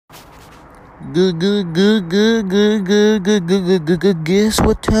Good, good, good, good, good, good, good, good, good, good, good. Guess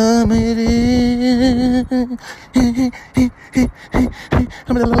what time it is?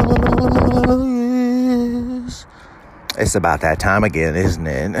 It's about that time again, isn't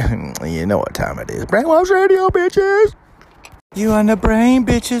it? You know what time it is. Brainwash Radio, bitches! You on the brain,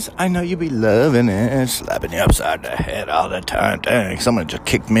 bitches? I know you be loving it. Slapping you upside the head all the time. Dang, someone just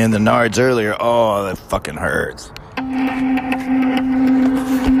kicked me in the nards earlier. Oh, that fucking hurts.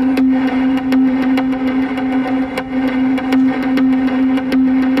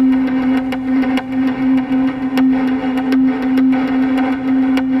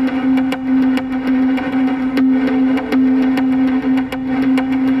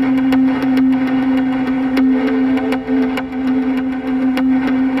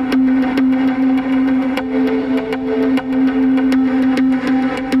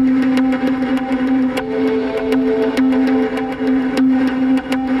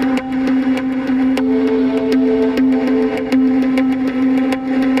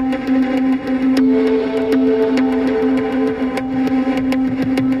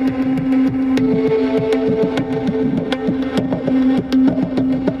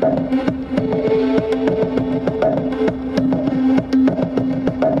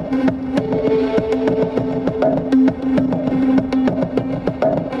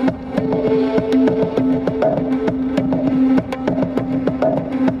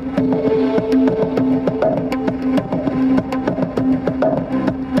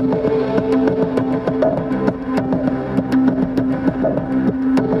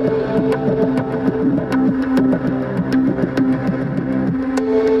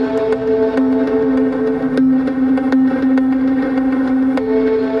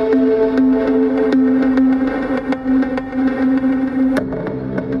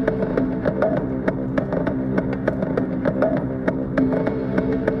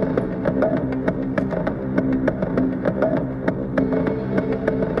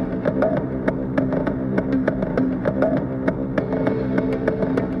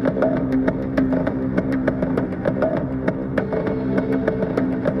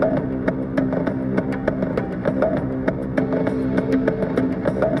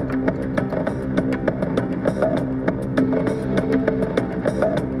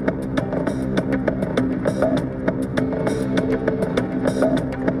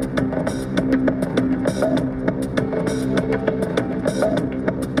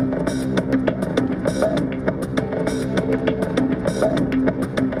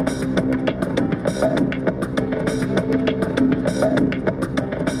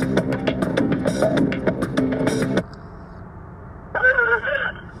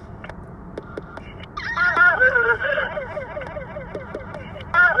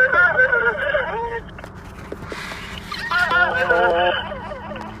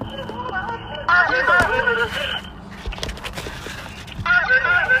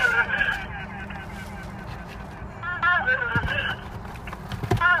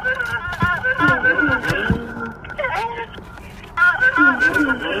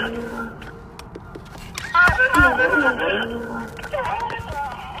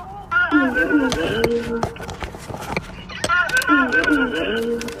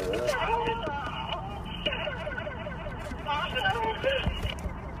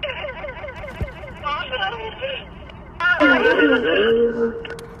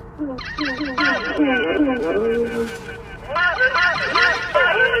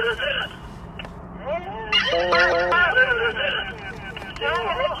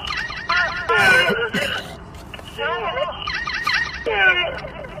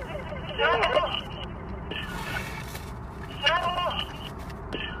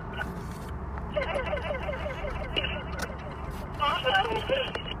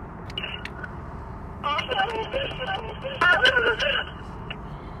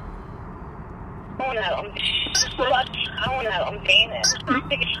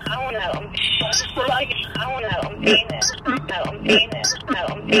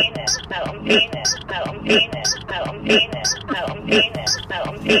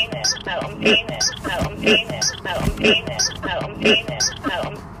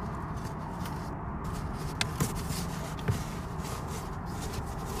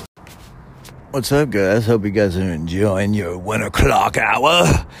 What's up, guys? Hope you guys are enjoying your 1 o'clock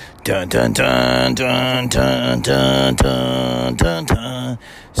hour. Dun dun dun dun dun dun dun dun dun.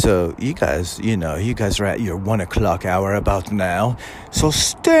 So you guys are at your 1 o'clock hour about now. So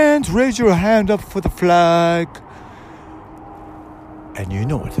stand, raise your hand up for the flag. And you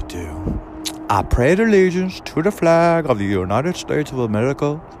know what to do. I pledge allegiance to the flag of the United States of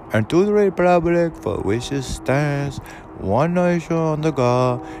America and to the republic for which it stands, One nation under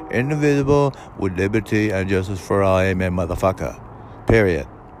God, indivisible, with liberty and justice for all. Amen, motherfucker. Period.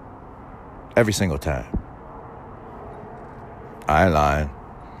 Every single time. I ain't lying.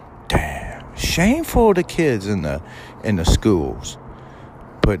 Damn. Shameful to kids in the schools.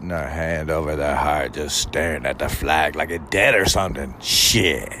 Putting their hand over their heart, just staring at the flag like it's dead or something.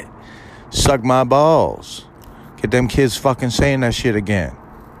 Shit. Suck my balls. Get them kids fucking saying that shit again.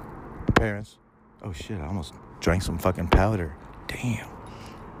 Parents. Oh shit, I almost drank some fucking powder. Damn.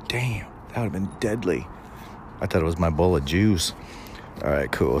 That would have been deadly. I thought it was my bowl of juice.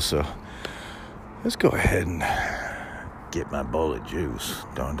 Alright, cool. So let's go ahead and get my bowl of juice.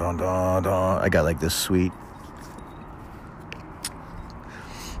 Dun, dun, dun, dun. I got like this sweet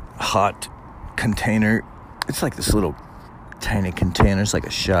hot container. It's like this little tiny container. It's like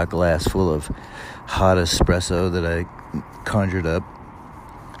a shot glass full of hot espresso that I conjured up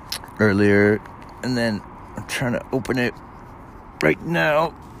earlier, and then I'm trying to open it right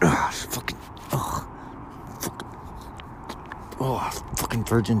now. Fucking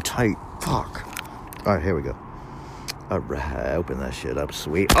virgin tight. Fuck. All right, here we go. All right, open that shit up,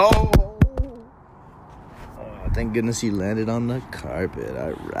 sweet. Oh, thank goodness you landed on the carpet.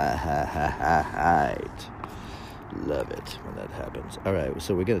 All right. Love it when that happens. All right,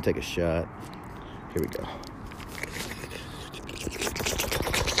 so we're going to take a shot. Here we go.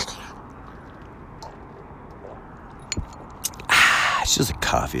 It's just a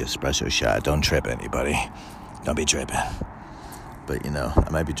coffee espresso shot. Don't trip anybody. Don't be tripping. But, I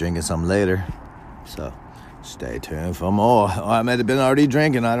might be drinking some later. So, stay tuned for more. Or I might have been already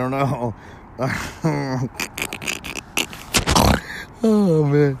drinking. I don't know. Oh,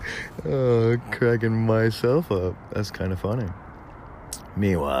 man. Cracking myself up. That's kind of funny.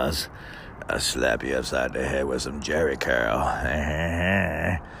 Me was. I'll slap you upside the head with some Jerry curl.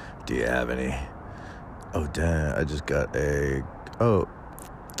 Do you have any? Oh, damn. I just got a... Oh.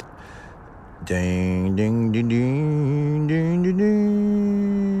 Ding, ding, ding, ding, ding, ding, ding.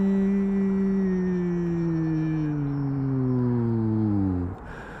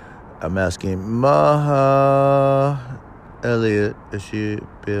 I'm asking Maha Elliot if she'd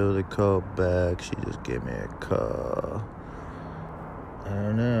be able to call back. She just gave me a call. I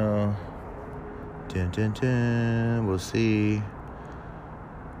don't know. Dun, dun, dun. We'll see.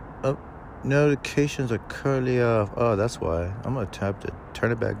 Oh, notifications are currently off. Oh, that's why. I'm going to tap to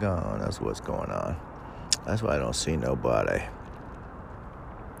turn it back on. That's what's going on. That's why I don't see nobody.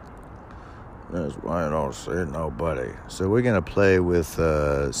 That's why I don't see nobody. So we're going to play with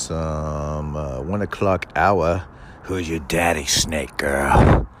some 1 o'clock hour. Who's your daddy, snake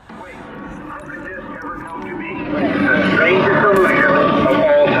girl? The strangest illusion of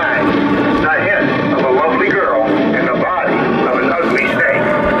all time. The head of a lovely girl and the body of an ugly snake.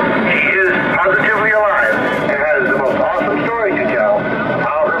 She is positively alive and has the most awesome story to tell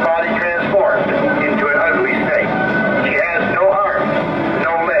how her body transformed into an ugly snake. She has no arms,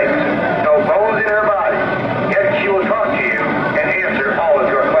 no legs, no bones in her body, yet she will talk to you and answer all of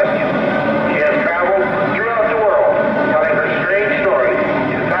your questions. She has traveled throughout the world telling her strange story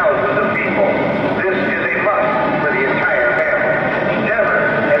to thousands of people. This is a must for the entire family. Never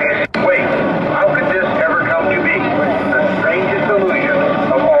have you seen... Wait, how could this ever come to be? The strangest illusion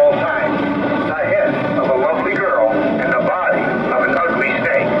of all time. The head of a lovely girl and the body of an ugly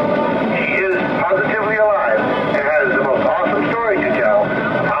snake. She is positively alive and has the most awesome story to tell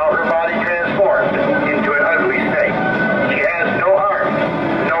how her body transformed into an ugly snake. She has no arms,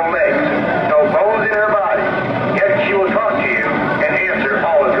 no legs, no bones in her body, yet she will talk to you and answer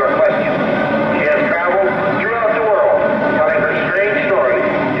all of your questions. She has traveled throughout the world telling her strange story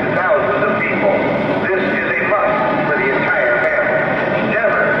to thousands of people. This is a must for the entire family.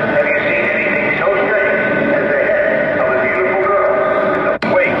 Never have you seen anything so strange as the head of a beautiful girl.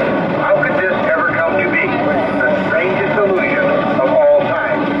 Wait, how could this ever come to be? The strangest illusion of all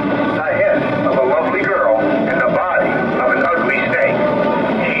time. The head of a lovely girl and the body of an ugly snake.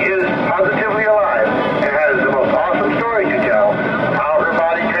 She is positively alive and has the most awesome story to tell how her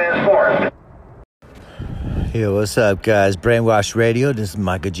body transformed. Yo, what's up, guys? Brainwash Radio. This is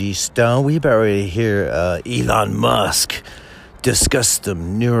Michael G. Stone. We've already hear Elon Musk discuss the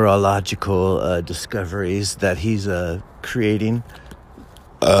neurological discoveries that he's creating.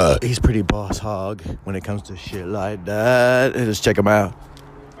 He's pretty boss hog when it comes to shit like that. Just check him out.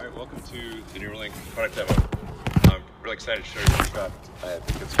 All right, welcome to the Neuralink product demo. I'm really excited to show you what we've got. I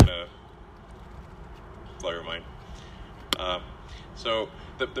think it's gonna blow your mind. So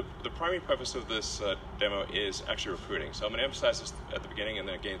the primary purpose of this demo is actually recruiting. So I'm gonna emphasize this at the beginning and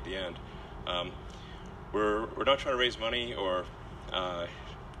then again at the end. We're not trying to raise money or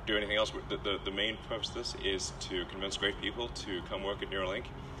do anything else. The main purpose of this is to convince great people to come work at Neuralink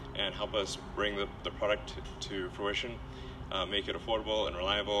and help us bring the product to fruition, make it affordable and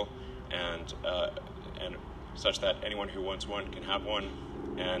reliable, and such that anyone who wants one can have one.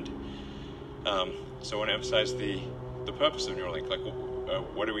 And so I want to emphasize the purpose of Neuralink. Like,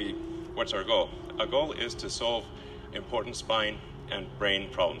 what's our goal? Our goal is to solve important spine and brain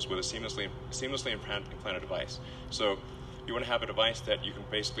problems with a seamlessly implanted device. So you want to have a device that you can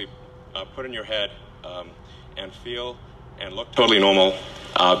basically put in your head and feel and look totally normal,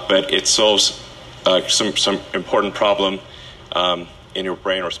 but it solves some important problem in your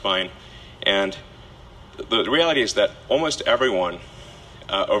brain or spine. And the reality is that almost everyone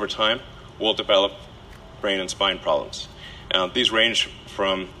over time will develop brain and spine problems. These range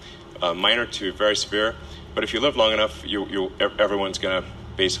from minor to very severe, but if you live long enough, everyone's going to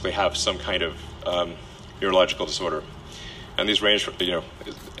basically have some kind of neurological disorder. And these range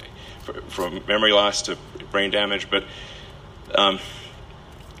from memory loss to brain damage. But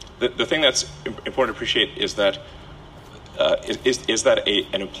the thing that's important to appreciate is that is that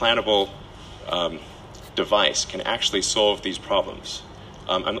an implantable device can actually solve these problems.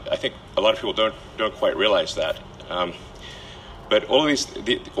 I think a lot of people don't quite realize that. But all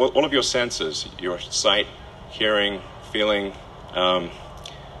of your senses, your sight, hearing, feeling,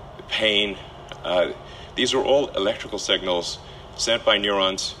 pain, these are all electrical signals sent by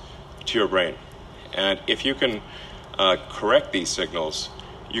neurons to your brain. And if you can correct these signals,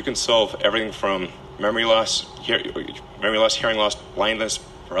 you can solve everything from memory loss, hearing loss, blindness,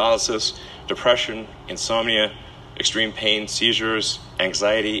 paralysis, depression, insomnia, extreme pain, seizures,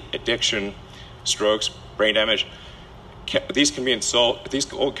 anxiety, addiction, strokes, brain damage. These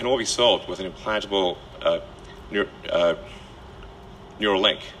can all be solved with an implantable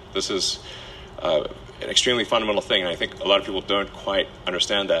Neuralink. This is an extremely fundamental thing, and I think a lot of people don't quite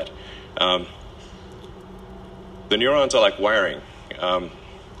understand that. The neurons are like wiring,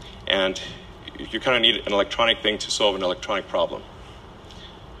 and you kind of need an electronic thing to solve an electronic problem.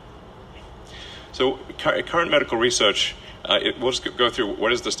 So current medical research, we'll just go through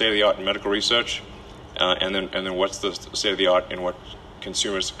what is the state of the art in medical research, and then what's the state of the art in what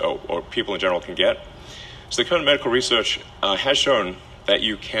consumers or people in general can get. So the current medical research has shown that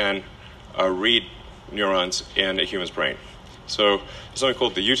you can read neurons in a human's brain. So there's something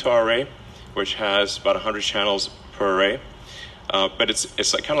called the Utah array, which has about 100 channels per array, but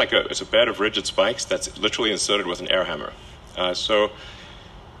it's like, kind of like it's a bed of rigid spikes that's literally inserted with an air hammer. So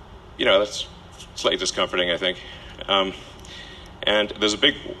that's slightly discomforting, I think. And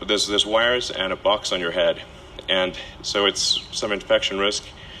there's wires and a box on your head, and so it's some infection risk,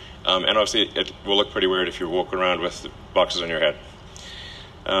 and obviously it will look pretty weird if you walk around with boxes on your head.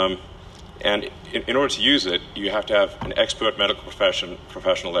 And in order to use it, you have to have an expert medical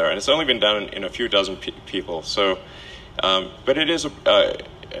professional there, and it's only been done in a few dozen people. So, but it is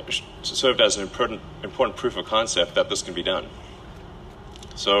served as an important proof of concept that this can be done.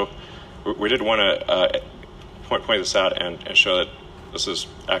 So we did want to point this out and show that this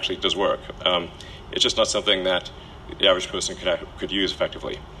actually does work. It's just not something that the average person could use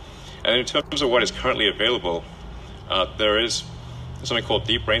effectively. And in terms of what is currently available, there is something called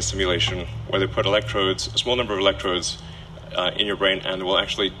deep brain stimulation, where they put a small number of electrodes in your brain, and will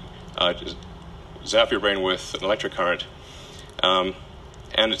actually zap your brain with an electric current. And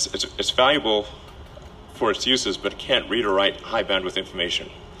it's valuable for its uses, but it can't read or write high bandwidth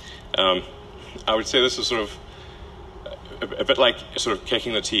information. I would say this is sort of a bit like sort of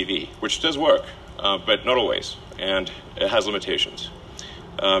kicking the TV, which does work, but not always, and it has limitations.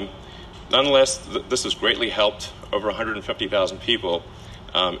 Nonetheless, this has greatly helped over 150,000 people,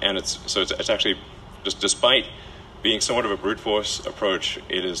 and it's actually, just despite being somewhat of a brute force approach,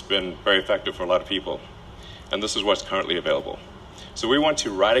 it has been very effective for a lot of people, and this is what's currently available. So we want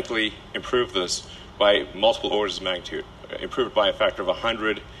to radically improve this by multiple orders of magnitude, improve it by a factor of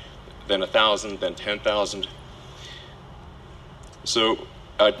 100, then 1,000, then 10,000. So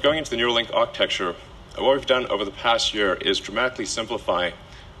going into the Neuralink architecture, what we've done over the past year is dramatically simplify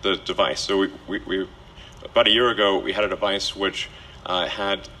the device. So we about a year ago, we had a device which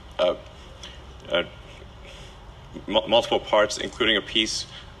had multiple parts, including a piece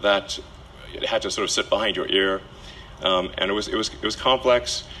that had to sort of sit behind your ear, and it was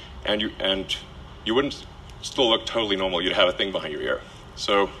complex, and you wouldn't still look totally normal. You'd have a thing behind your ear.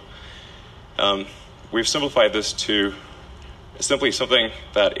 So we've simplified this to simply something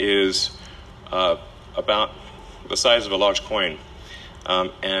that is about the size of a large coin,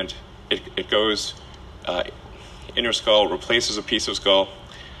 and it goes in your skull, replaces a piece of skull,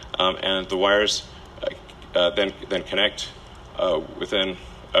 and the wires then connect within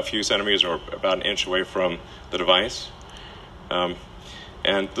a few centimeters or about an inch away from the device.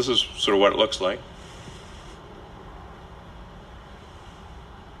 And this is sort of what it looks like.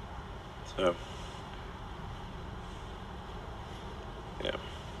 So, yeah.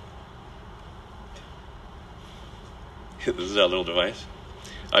 This is our little device.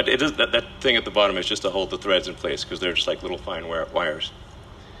 It is that thing at the bottom is just to hold the threads in place because they're just like little fine wires.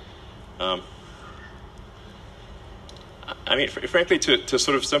 I mean, frankly, to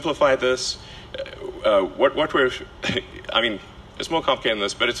sort of simplify this, what we're, I mean, it's more complicated than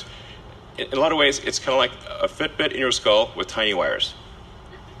this, but it's, in a lot of ways, it's kind of like a Fitbit in your skull with tiny wires.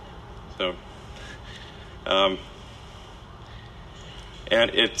 So, and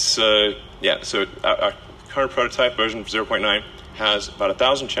it's, yeah, so our current prototype, version 0.9, has about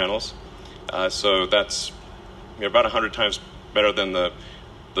 1,000 channels. So that's about 100 times better than the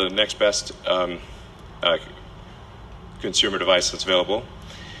next best consumer device that's available.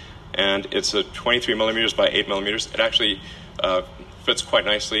 And it's a 23 millimeters by 8 millimeters. It actually fits quite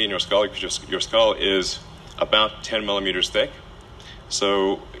nicely in your skull because your skull is about 10 millimeters thick.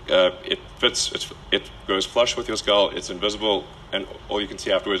 So it fits, it goes flush with your skull, it's invisible, and all you can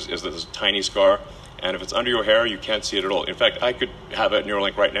see afterwards is this tiny scar. And if it's under your hair, you can't see it at all. In fact, I could have a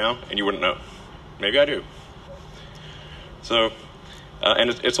Neuralink right now, and you wouldn't know. Maybe I do. So, and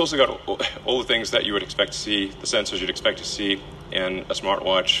it's also got all the things that you would expect to see, the sensors you'd expect to see in a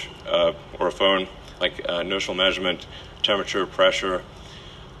smartwatch or a phone, like inertial measurement, temperature, pressure.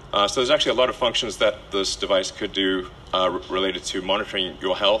 So there's actually a lot of functions that this device could do related to monitoring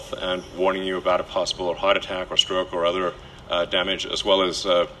your health and warning you about a possible heart attack or stroke or other damage, as well as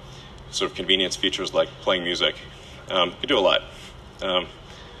sort of convenience features like playing music. You can do a lot.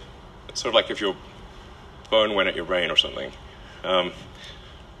 It's sort of like if your phone went at your brain or something.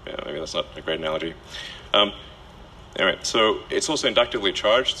 Yeah, maybe that's not a great analogy. Anyway, so it's also inductively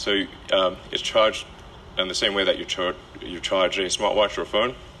charged. So it's charged in the same way that you charge a smartwatch or a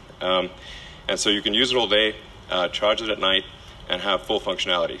phone. And so you can use it all day, charge it at night, and have full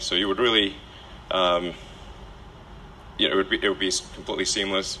functionality. So you would really, it would be completely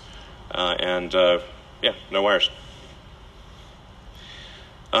seamless. And yeah, no wires.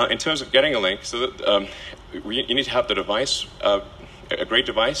 In terms of getting a link, so that, you need to have the device, a great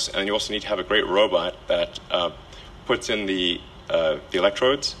device, and you also need to have a great robot that puts in the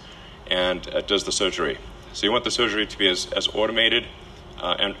electrodes and does the surgery. So you want the surgery to be as automated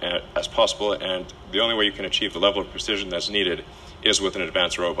and as possible, and the only way you can achieve the level of precision that's needed is with an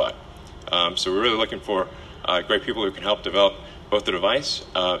advanced robot. So we're really looking for great people who can help develop both the device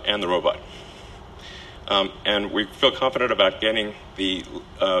and the robot. And we feel confident about getting the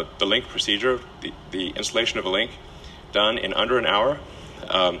link procedure, the installation of a link, done in under an hour.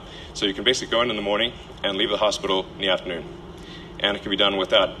 So you can basically go in the morning and leave the hospital in the afternoon. And it can be done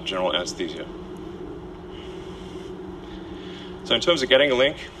without general anesthesia. So in terms of getting a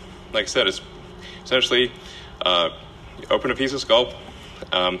link, like I said, it's essentially you open a piece of skull,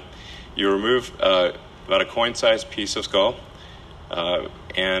 you remove about a coin-sized piece of skull,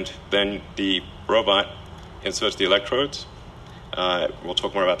 and then the robot inserts the electrodes. We'll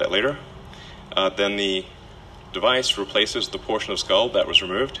talk more about that later. Then the device replaces the portion of skull that was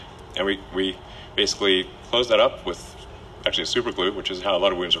removed, and we basically close that up with actually super glue, which is how a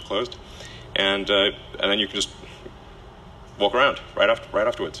lot of wounds are closed, and then you can just walk around right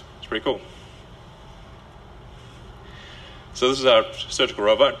afterwards. It's pretty cool. So this is our surgical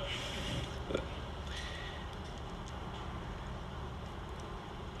robot.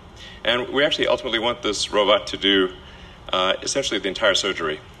 And we actually ultimately want this robot to do essentially the entire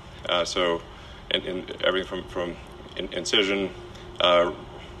surgery. So in everything from incision,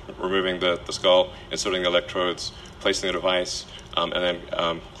 removing the skull, inserting the electrodes, placing the device, and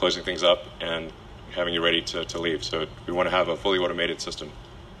then closing things up and having you ready to leave. So we want to have a fully automated system.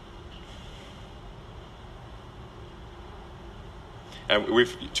 And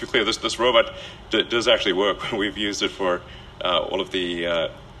to be clear, this robot does actually work. We've used it for all of the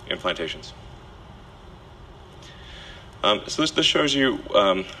implantations. So this shows you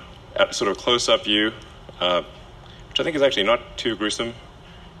a sort of close-up view, which I think is actually not too gruesome,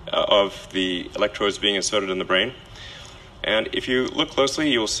 of the electrodes being inserted in the brain. And if you look closely,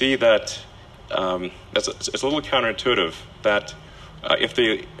 you'll see that it's a little counterintuitive that if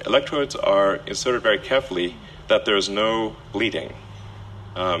the electrodes are inserted very carefully, that there's no bleeding.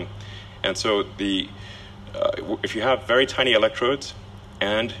 And so if you have very tiny electrodes,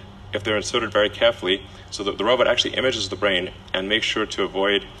 and if they're inserted very carefully, so that the robot actually images the brain and makes sure to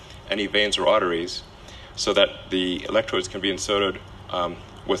avoid any veins or arteries so that the electrodes can be inserted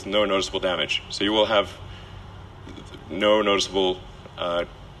with no noticeable damage. So you will have no noticeable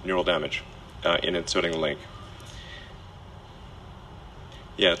neural damage in inserting the link.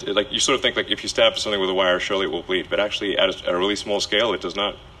 Yeah, like you sort of think like if you stab something with a wire, surely it will bleed, but actually at a really small scale, it does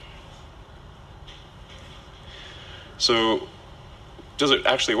not. So, does it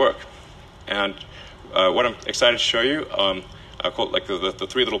actually work? And what I'm excited to show you, I call it like the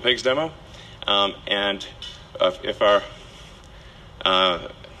Three Little Pigs demo. And if our, I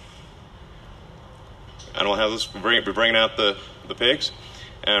don't have this, we're bringing out the pigs,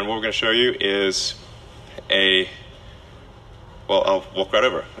 and what we're going to show you is well, I'll walk right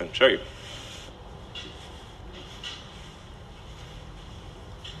over and show you.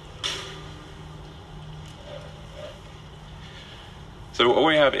 So what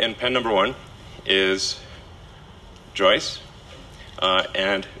we have in pen number 1 is Joyce,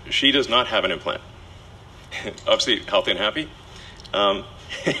 and she does not have an implant. Obviously healthy and happy.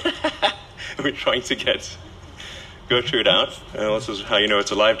 We're trying to get Gertrude out. This is how you know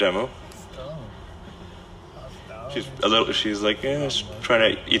it's a live demo. She's like, she's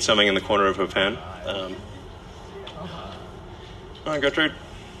trying to eat something in the corner of her pen. Come on, Gertrude.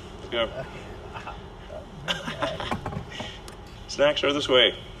 Let's go. Snacks are this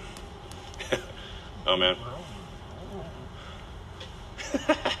way. Oh, man.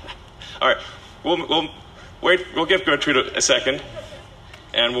 All right. We'll wait. We'll give Gertrude a second,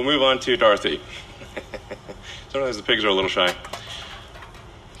 and we'll move on to Dorothy. Sometimes the pigs are a little shy.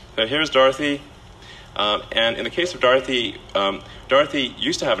 So here's Dorothy. And in the case of Dorothy, Dorothy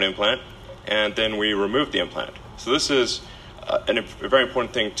used to have an implant, and then we removed the implant. So this is a very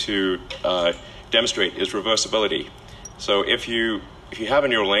important thing to demonstrate is reversibility. So if you have a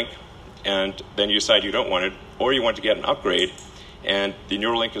Neuralink, and then you decide you don't want it, or you want to get an upgrade, and the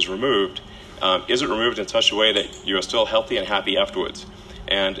Neuralink is removed, is it removed in such a way that you are still healthy and happy afterwards?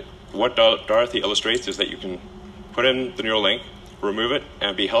 And what Dorothy illustrates is that you can put in the Neuralink, remove it,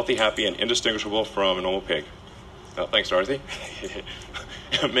 and be healthy, happy, and indistinguishable from a normal pig. Oh, thanks, Dorothy.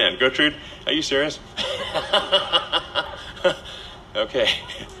 Man, Gertrude, are you serious? Okay.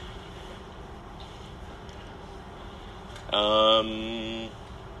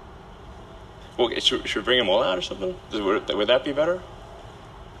 Well, should we bring them all out or something? Would that be better?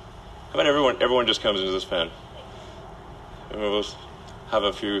 How about everyone just comes into this pen? And we'll have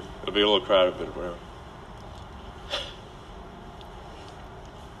a few, it'll be a little crowded, but whatever.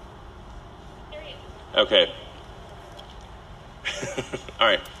 Okay. All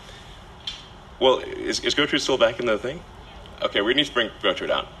right. Well, is Gertrude still back in the thing? Okay, we need to bring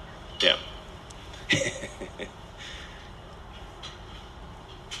Gertrude out. Yeah.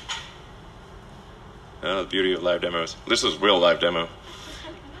 Oh, the beauty of live demos. This is real live demo.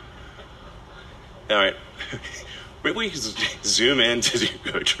 All right. Maybe we can zoom in to do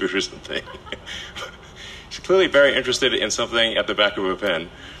Gertrude or something. She's clearly very interested in something at the back of a pen.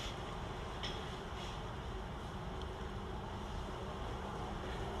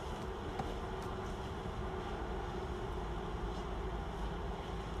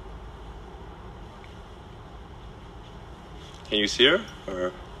 Can you see her?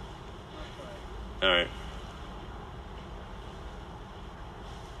 Or... All right.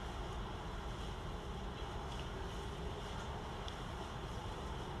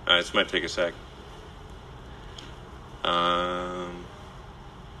 All right, this might take a sec.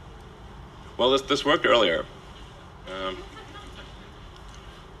 Well, this worked earlier.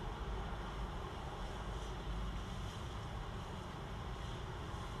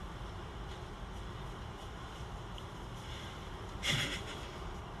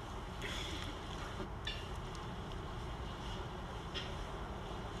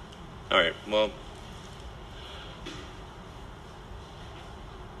 All right, well,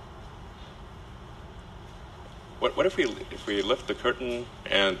 what if we lift the curtain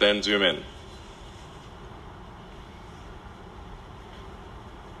and then zoom in?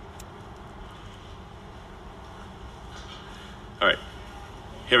 All right,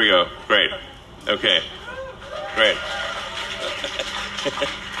 here we go. Great. Okay, great.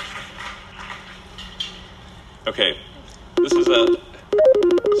 Okay, this is a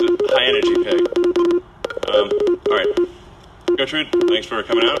high energy pig. All right, Gertrude, thanks for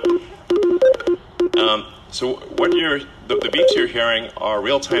coming out. So what the beeps you're hearing are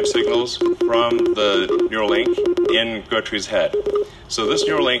real-time signals from the Neuralink in Gertrude's head. So this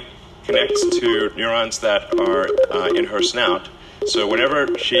Neuralink connects to neurons that are in her snout. So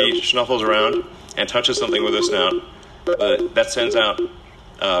whenever she snuffles around and touches something with her snout, that sends out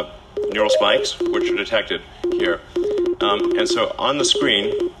neural spikes, which are detected here. And so on the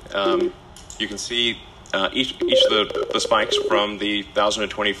screen, you can see each of the spikes from the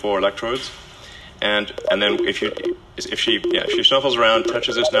 1,024 electrodes. and then if she snuffles around,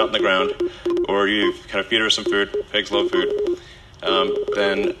 touches her snout in the ground, or you kind of feed her some food, pigs love food,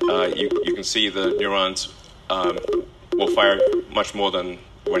 then you can see the neurons will fire much more than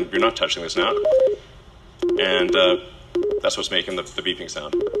when you're not touching the snout, and that's what's making the beeping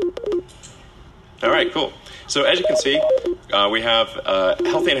sound. All right, cool. So as you can see, we have a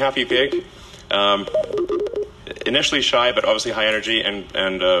healthy and happy pig, initially shy but obviously high energy and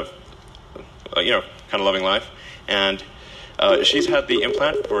kind of loving life, and she's had the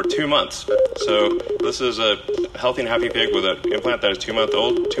implant for 2 months. So this is a healthy and happy pig with an implant that is 2 months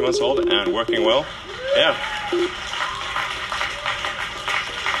old and working well. Yeah.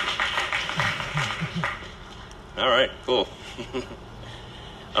 All right, cool.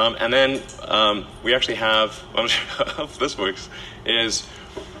 And then we actually have, this works, is,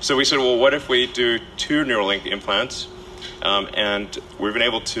 so we said, well, what if we do 2 Neuralink implants? And we've been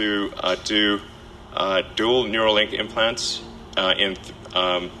able to do dual Neuralink implants in,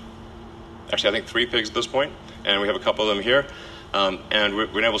 actually I think 3 pigs at this point, and we have a couple of them here. And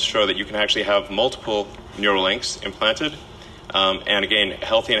we've been able to show that you can actually have multiple Neuralinks implanted, and again,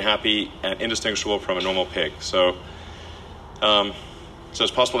 healthy and happy and indistinguishable from a normal pig. So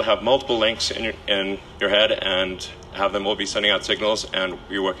it's possible to have multiple links in your head and have them all be sending out signals and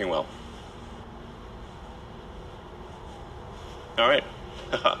be working well. All right.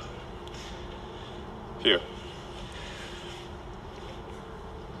 Phew.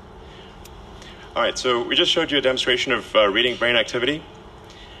 All right, so we just showed you a demonstration of reading brain activity.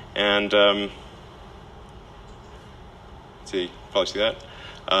 And let's see, probably see that.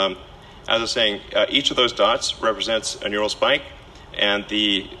 As I was saying, each of those dots represents a neural spike. And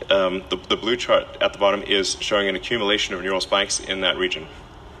the blue chart at the bottom is showing an accumulation of neural spikes in that region.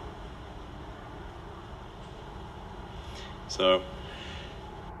 So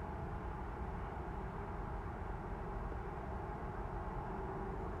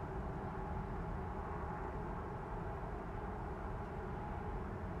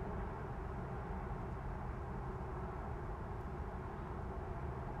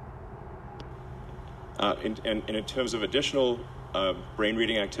in terms of additional brain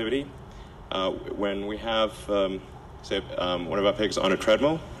reading activity, when we have, say, one of our pigs on a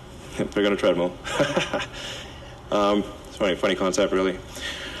treadmill, pig on a treadmill, it's funny concept, really,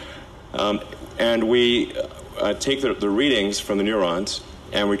 and we take the readings from the neurons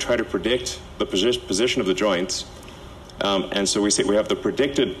and we try to predict the position of the joints, and so we have the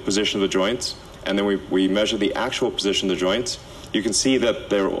predicted position of the joints, and then we measure the actual position of the joints. You can see that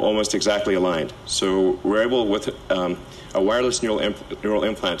they're almost exactly aligned. So we're able, with a wireless neural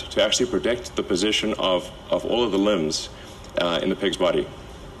implant, to actually predict the position of all of the limbs in the pig's body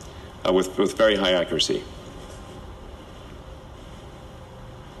with very high accuracy.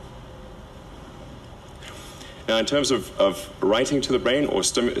 Now, in terms of writing to the brain or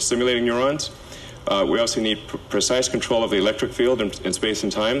stimulating neurons, we also need precise control of the electric field in space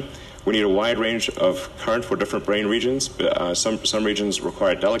and time. We need a wide range of current for different brain regions. Some regions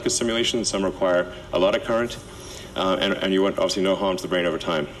require delicate stimulation, some require a lot of current, and you want obviously no harm to the brain over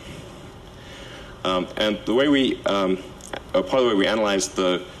time. And the way part of the way we analyze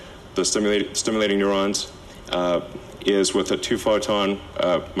the stimulating neurons is with a 2-photon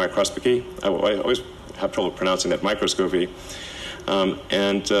microscopy. I always have trouble pronouncing that, microscopy.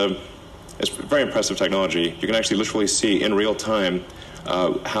 It's very impressive technology. You can actually literally see in real time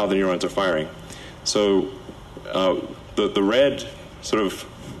how the neurons are firing. So the red sort of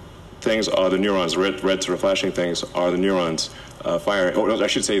things are the neurons. Red sort of flashing things are the neurons firing. Or I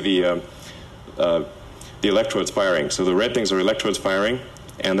should say the electrodes firing. So the red things are electrodes firing,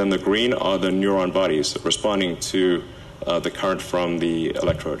 and then the green are the neuron bodies responding to the current from the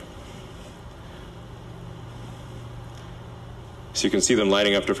electrode. So you can see them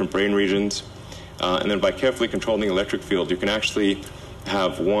lighting up different brain regions. And then by carefully controlling the electric field, you can actually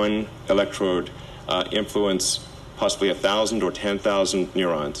have one electrode influence possibly 1,000 or 10,000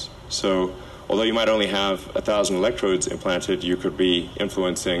 neurons. So although you might only have 1,000 electrodes implanted, you could be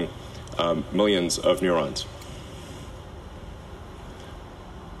influencing millions of neurons.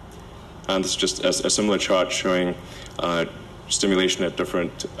 And this is just a similar chart showing stimulation at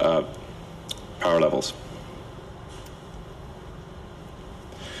different power levels.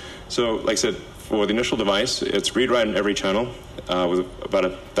 So, like I said, for the initial device, it's read-write in every channel with about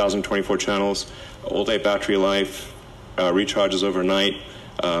 1,024 channels, all-day battery life, recharges overnight,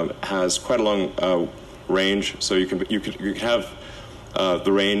 has quite a long range. So you can have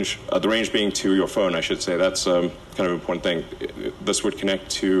the range being to your phone, I should say. That's kind of an important thing. This would connect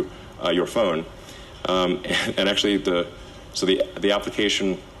to your phone, and actually the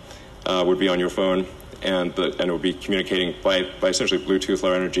application would be on your phone, and it would be communicating by essentially Bluetooth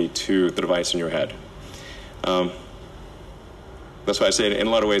Low Energy to the device in your head. That's why I say in a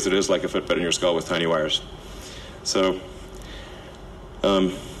lot of ways it is like a Fitbit in your skull with tiny wires. So,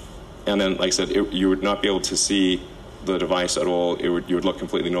 and then, like I said, you would not be able to see the device at all. You would look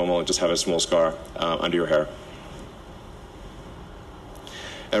completely normal and just have a small scar under your hair.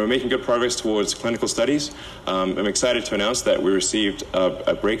 And we're making good progress towards clinical studies. I'm excited to announce that we received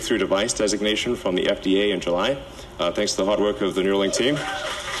a breakthrough device designation from the FDA in July, thanks to the hard work of the Neuralink team.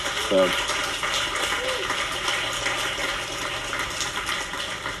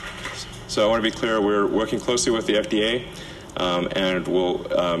 So I want to be clear, we're working closely with the FDA, and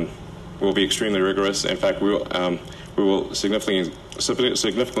we'll be extremely rigorous. In fact, we will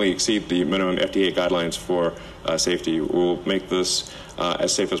significantly exceed the minimum FDA guidelines for safety. We'll make this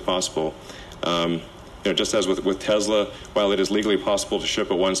as safe as possible. Just as with Tesla, while it is legally possible to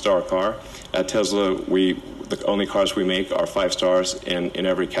ship a 1-star car, at Tesla, the only cars we make are 5 stars in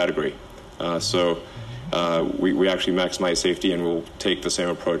every category. So we actually maximize safety, and we'll take the same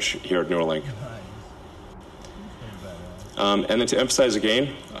approach here at Neuralink. And then to emphasize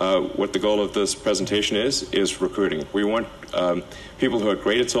again, what the goal of this presentation is recruiting. We want people who are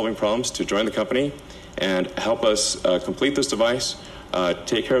great at solving problems to join the company and help us complete this device,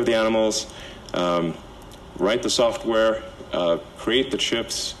 take care of the animals, write the software, create the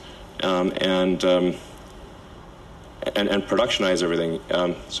chips, and productionize everything.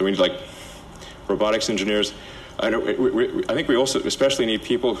 So we need robotics engineers. I think we also especially need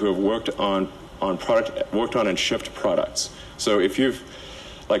people who have worked on and shipped products. So if you've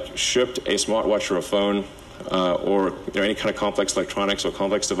shipped a smartwatch or a phone, or any kind of complex electronics or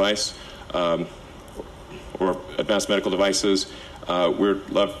complex device, or advanced medical devices, we'd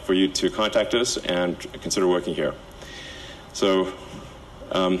love for you to contact us and consider working here. So,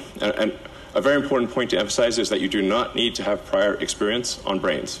 and a very important point to emphasize is that you do not need to have prior experience on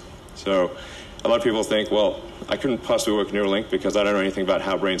brains. So a lot of people think, well, I couldn't possibly work in Neuralink because I don't know anything about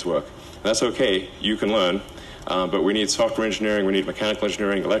how brains work. And that's okay, you can learn, but we need software engineering, we need mechanical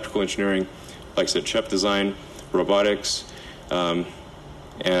engineering, electrical engineering, like I said, chip design, robotics, and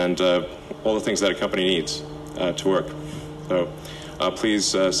all the things that a company needs to work. So please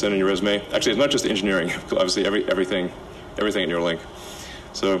send in your resume. Actually, it's not just engineering, obviously everything at Neuralink.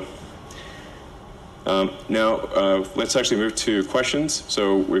 So now let's actually move to questions.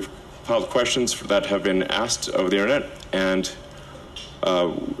 So we've piled questions that have been asked over the internet, and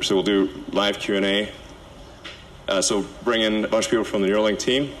so we'll do live Q&A. So bring in a bunch of people from the Neuralink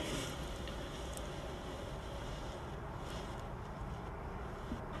team.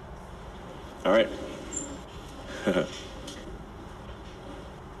 All right.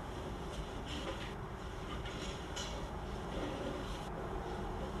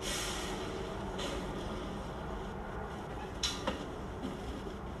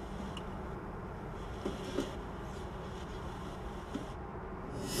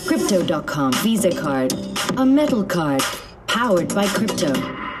 Crypto.com Visa card, a metal card, powered by crypto.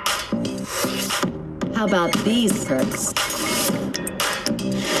 How about these perks?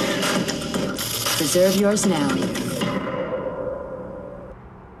 Reserve yours now.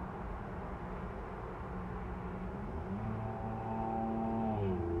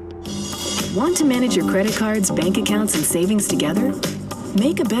 Want to manage your credit cards, bank accounts, and savings together?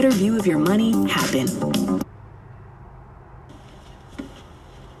 Make a better view of your money happen.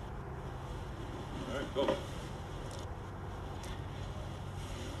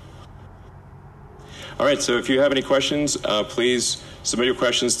 All right, so if you have any questions, please submit your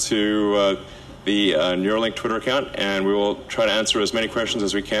questions to the Neuralink Twitter account, and we will try to answer as many questions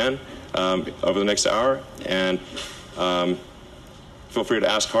as we can over the next hour. And feel free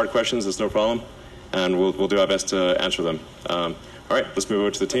to ask hard questions, it's no problem, and we'll do our best to answer them. All right, let's move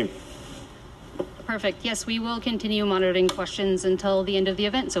over to the team. Perfect. Yes, we will continue monitoring questions until the end of the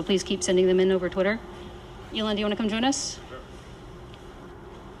event, so please keep sending them in over Twitter. Elon, do you want to come join us? Sure.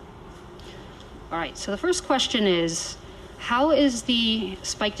 All right, so the first question is, how is the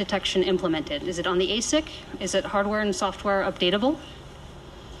spike detection implemented? Is it on the ASIC? Is it hardware and software updatable?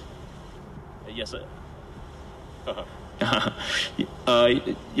 Yes.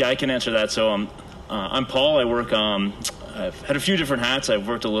 Yeah, I can answer that. So I'm Paul. I work, I've had a few different hats. I've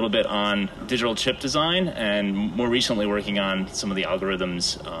worked a little bit on digital chip design, and more recently working on some of the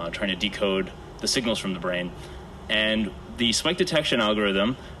algorithms, trying to decode the signals from the brain. And the spike detection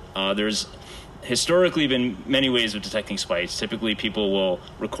algorithm, there's historically been many ways of detecting spikes. Typically, people will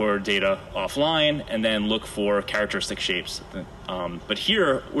record data offline and then look for characteristic shapes. But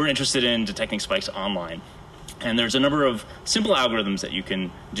here, we're interested in detecting spikes online. And there's a number of simple algorithms that you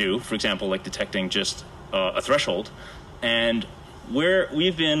can do, for example, like detecting just a threshold. And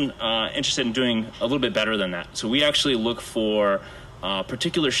we've been interested in doing a little bit better than that. So we actually look for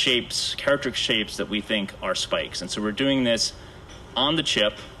particular shapes, character shapes that we think are spikes. And so we're doing this on the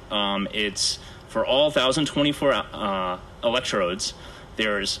chip. It's for all 1,024 electrodes.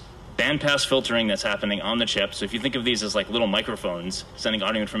 There's bandpass filtering that's happening on the chip. So if you think of these as like little microphones sending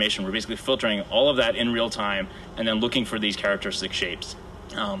audio information, we're basically filtering all of that in real time and then looking for these characteristic shapes.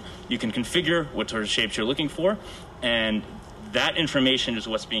 You can configure what sort of shapes you're looking for, and that information is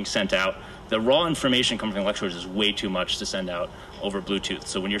what's being sent out. The raw information coming from electrodes is way too much to send out over Bluetooth.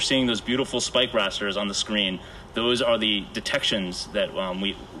 So when you're seeing those beautiful spike rasters on the screen, those are the detections that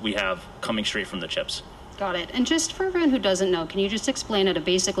we have coming straight from the chips. Got it. And just for everyone who doesn't know, can you just explain at a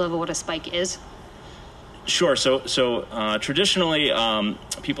basic level what a spike is? Sure. So traditionally,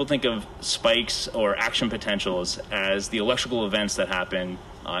 people think of spikes or action potentials as the electrical events that happen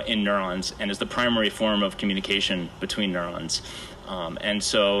in neurons and as the primary form of communication between neurons. And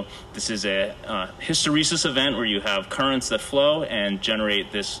so this is a hysteresis event where you have currents that flow and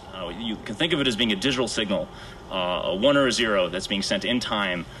generate this. You can think of it as being a digital signal, a 1 or a 0 that's being sent in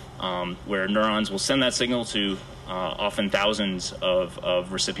time, where neurons will send that signal to often thousands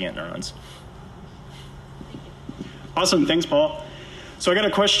of recipient neurons. Awesome, thanks, Paul. So I got a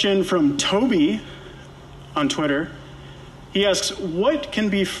question from Toby on Twitter. He asks, what can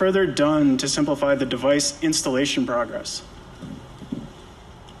be further done to simplify the device installation progress?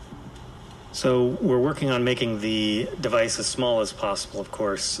 So we're working on making the device as small as possible, of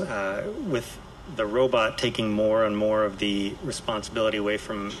course, with the robot taking more and more of the responsibility away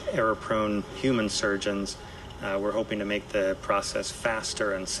from error-prone human surgeons. We're hoping to make the process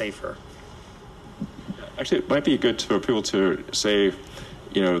faster and safer. Actually, it might be good for people to say,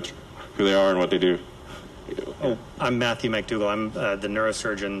 who they are and what they do. Oh, I'm Matthew McDougall. I'm the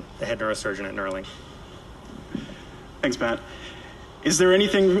neurosurgeon, the head neurosurgeon at Neuralink. Thanks, Matt. Is there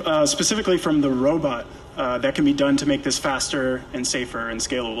anything specifically from the robot that can be done to make this faster and safer and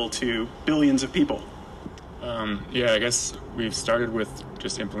scalable to billions of people? Yeah, I guess we've started with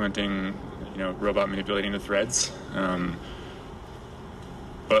just implementing, robot manipulating the threads.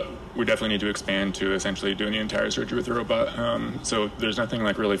 But we definitely need to expand to essentially doing the entire surgery with the robot. So there's nothing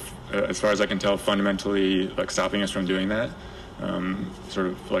like really, as far as I can tell, fundamentally like stopping us from doing that, sort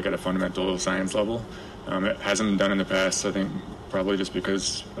of like at a fundamental science level. It hasn't been done in the past, I think, probably just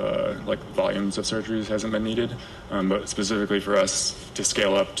because like volumes of surgeries hasn't been needed. But specifically for us to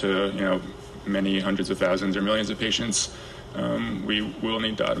scale up to, many hundreds of thousands or millions of patients, we will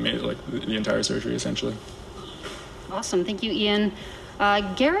need to automate like the entire surgery essentially. Awesome, thank you, Ian.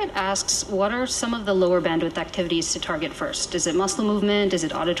 Garrett asks, what are some of the lower bandwidth activities to target first? Is it muscle movement? Is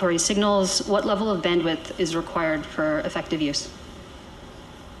it auditory signals? What level of bandwidth is required for effective use?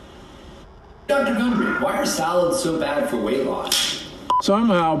 Dr. Gundry, why are salads so bad for weight loss?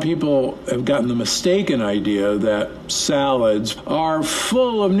 Somehow people have gotten the mistaken idea that salads are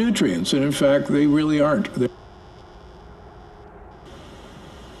full of nutrients, and in fact, they really aren't.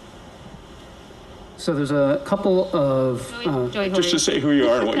 So there's a couple of... just to say who you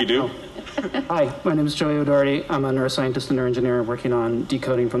are and what you do. Hi, my name is Joey O'Doherty. I'm a neuroscientist and neuroengineer working on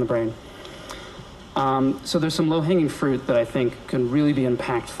decoding from the brain. So there's some low-hanging fruit that I think can really be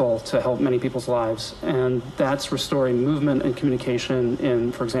impactful to help many people's lives, and that's restoring movement and communication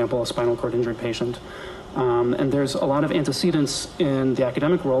in, for example, a spinal cord injured patient. And there's a lot of antecedents in the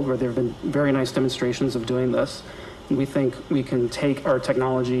academic world where there have been very nice demonstrations of doing this. And we think we can take our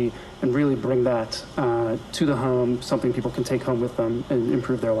technology and really bring that to the home, something people can take home with them and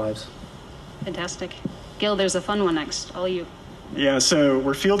improve their lives. Fantastic. Gil, there's a fun one next. All you. Yeah, so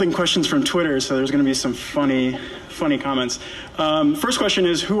we're fielding questions from Twitter, so there's going to be some funny comments. First question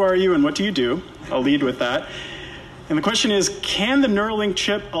is, who are you and what do you do? I'll lead with that. And the question is, can the Neuralink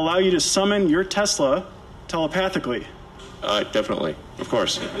chip allow you to summon your Tesla telepathically? Definitely, of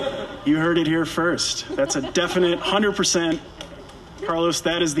course. You heard it here first. That's a definite 100%. Carlos,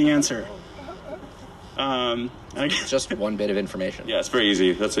 that is the answer. Just one bit of information. Yeah, it's very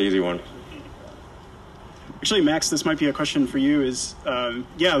easy. That's an easy one. Actually, Max, this might be a question for you. Is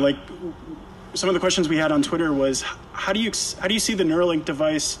like some of the questions we had on Twitter was how do you see the Neuralink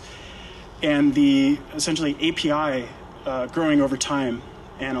device and the essentially API growing over time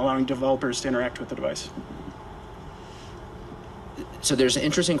and allowing developers to interact with the device? So there's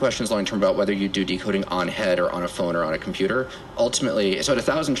interesting questions long term about whether you do decoding on head or on a phone or on a computer. Ultimately, so at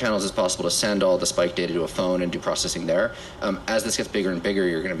 1,000 channels, it's possible to send all the spike data to a phone and do processing there. As this gets bigger and bigger,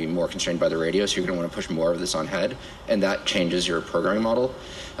 you're going to be more constrained by the radio, so you're going to want to push more of this on head, and that changes your programming model.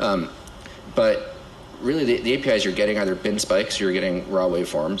 But really the APIs you're getting either bin spikes or you're getting raw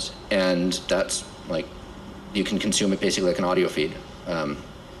waveforms, and that's like you can consume it basically like an audio feed.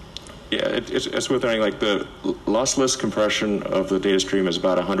 Yeah, it's worth noting, like the lossless compression of the data stream is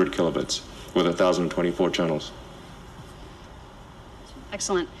about 100 kilobits with 1,024 channels.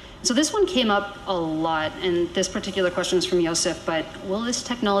 Excellent. So this one came up a lot, and this particular question is from Yosef, but will this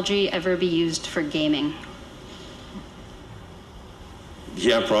technology ever be used for gaming?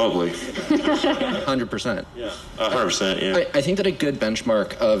 Yeah, probably. 100%. Yeah. 100%, yeah. I think that a good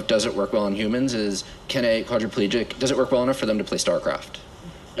benchmark of does it work well in humans is, can a quadriplegic, does it work well enough for them to play StarCraft?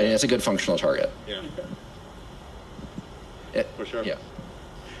 I think that's a good functional target. Yeah. For sure. Yeah.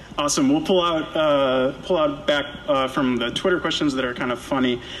 Awesome. We'll pull out back from the Twitter questions that are kind of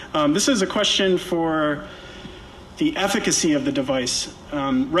funny. This is a question for the efficacy of the device.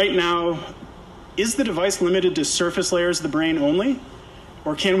 Right now, is the device limited to surface layers of the brain only,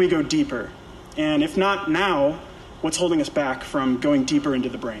 or can we go deeper? And if not now, what's holding us back from going deeper into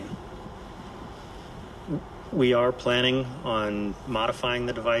the brain? We are planning on modifying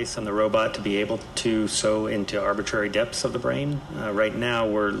the device and the robot to be able to sew into arbitrary depths of the brain. Right now,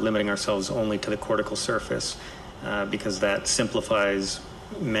 we're limiting ourselves only to the cortical surface because that simplifies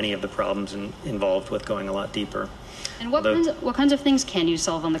many of the problems involved with going a lot deeper. And what kinds of things can you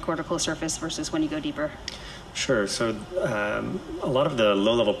solve on the cortical surface versus when you go deeper? Sure. So a lot of the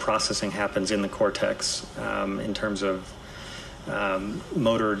low-level processing happens in the cortex in terms of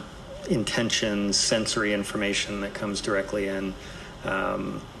motor intentions, sensory information that comes directly in.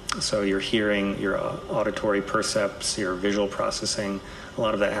 So your hearing, your auditory percepts, your visual processing, a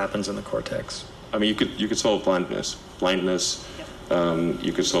lot of that happens in the cortex. I mean, you could solve blindness.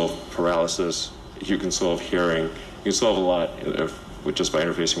 You could solve paralysis. You can solve hearing. You can solve a lot with just by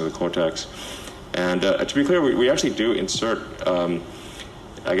interfacing with the cortex. And to be clear, we actually do insert,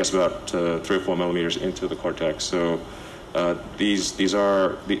 I guess, about 3 or 4 millimeters into the cortex. So these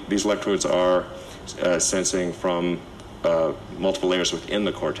electrodes are sensing from multiple layers within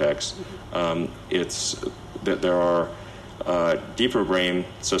the cortex. There are deeper brain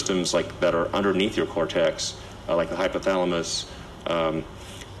systems that are underneath your cortex, like the hypothalamus,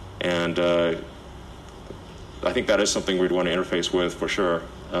 and I think that is something we'd want to interface with for sure,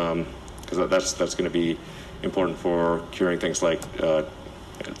 because that's going to be important for curing things like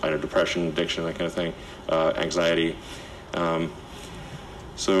depression, addiction, that kind of thing, anxiety.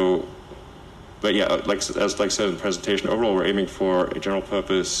 But yeah, like I said in the presentation, overall we're aiming for a general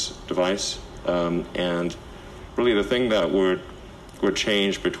purpose device, and really the thing that would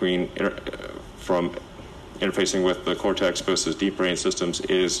change from interfacing with the cortex versus deep brain systems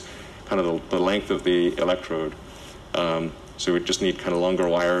is kind of the length of the electrode. So we just need kind of longer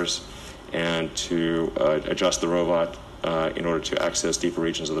wires and to adjust the robot in order to access deeper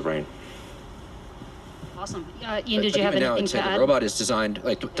regions of the brain. Awesome. Ian, did you have anything to add? The robot is designed,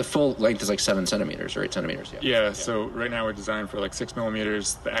 like the full length is like 7 centimeters or 8 centimeters. Yeah, so right now we're designed for like 6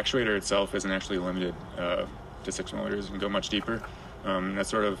 millimeters. The actuator itself isn't actually limited to 6 millimeters. We can go much deeper. That's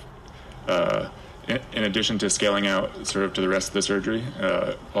sort of, in addition to scaling out sort of to the rest of the surgery,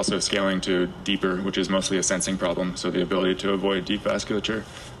 also scaling to deeper, which is mostly a sensing problem. So the ability to avoid deep vasculature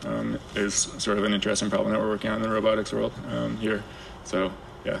is sort of an interesting problem that we're working on in the robotics world here. So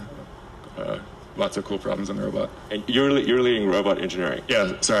yeah. Lots of cool problems on the robot. And you're leading robot engineering?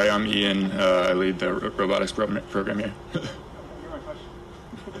 Yeah, sorry, I'm Ian. I lead the robotics program here.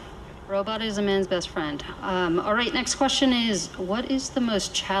 Robot is a man's best friend. All right, next question is, what is the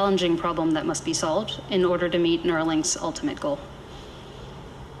most challenging problem that must be solved in order to meet Neuralink's ultimate goal?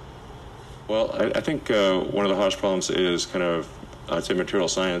 Well, I think one of the hardest problems is kind of, I'd say, material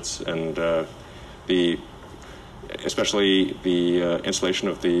science and especially the installation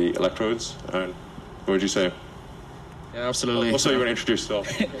of the electrodes. What would you say? Yeah, absolutely. Also, you want to introduce yourself?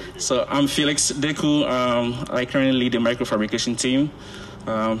 So I'm Felix Deku. I currently lead the microfabrication team.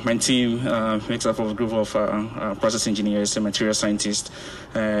 My team makes up of a group of process engineers and material scientists,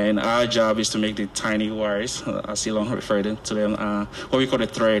 and our job is to make the tiny wires, as Elon referred to them, what we call the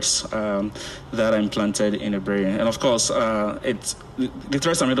threads that are implanted in the brain. And of course, the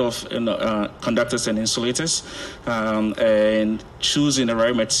threads are made of conductors and insulators, and choosing the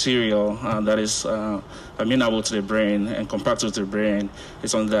right material that is amenable to the brain and compatible to the brain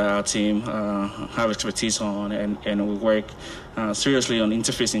is something that our team have expertise on, and we work seriously on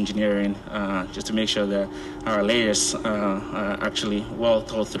interface engineering just to make sure that our layers are actually well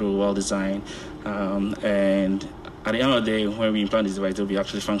thought through, well designed, and at the end of the day, when we implant this device, it will be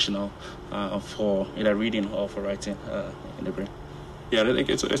actually functional for either reading or for writing in the brain. Yeah, and I think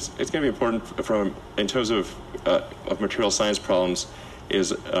it's going to be important in terms of material science problems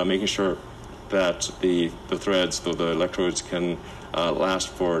is making sure that the threads, the electrodes can last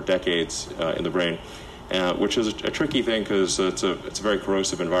for decades in the brain, which is a tricky thing because it's a very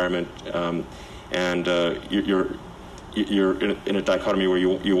corrosive environment, and you're in a dichotomy where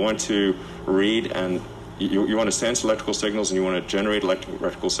you want to read and you want to sense electrical signals and you want to generate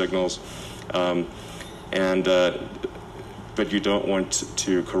electrical signals, but you don't want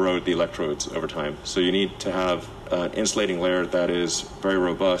to corrode the electrodes over time. So you need to have an insulating layer that is very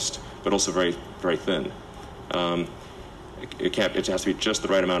robust, but also very, very thin. It has to be just the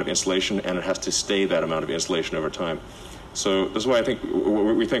right amount of insulation, and it has to stay that amount of insulation over time. So this is why I think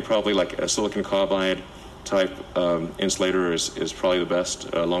we think probably like a silicon carbide type insulator is probably the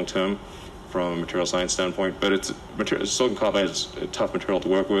best long term from a material science standpoint. But silicon carbide is a tough material to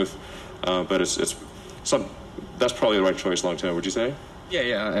work with, but that's probably the right choice long term. Would you say?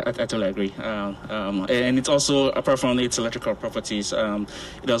 Yeah, I totally agree. And it's also, apart from its electrical properties,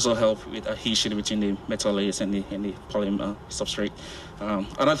 it also helps with adhesion between the metal layers and the polymer substrate.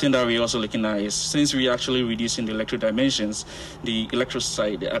 Another thing that we're also looking at is, since we're actually reducing the electric dimensions, the electric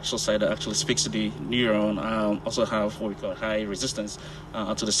side, the actual side that actually speaks to the neuron, also have what we call high resistance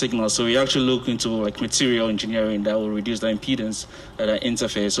to the signal. So we actually look into like material engineering that will reduce the impedance at the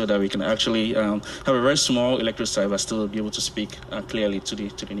interface, so that we can actually have a very small electric side but still be able to speak clearly to the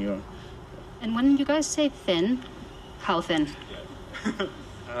neuron. And when you guys say thin, how thin?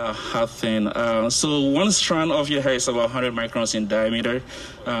 How thin? So one strand of your hair is about 100 microns in diameter.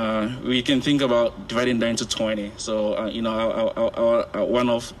 We can think about dividing that into 20. So, our one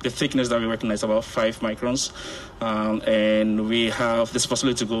of the thickness that we're working on is about 5 microns. And we have this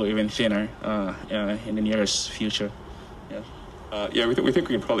possibility to go even thinner in the nearest future. Yeah, we think we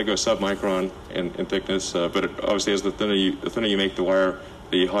can probably go sub-micron in thickness, but obviously as the thinner you make the wire,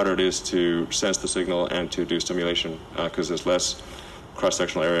 the harder it is to sense the signal and to do stimulation, because there's less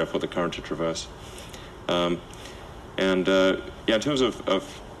cross-sectional area for the current to traverse. In terms of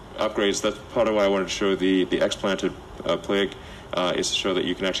upgrades, that's part of why I wanted to show the explanted PLIG, is to show that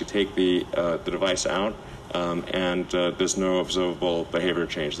you can actually take the device out, and there's no observable behavior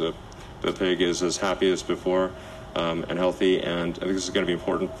change. The PLIG is as happy as before, and healthy, and I think this is going to be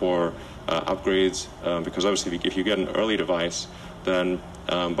important for upgrades, because obviously if you get an early device, then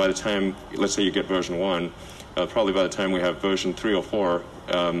by the time, let's say you get version 1, probably by the time we have version 3 or 4,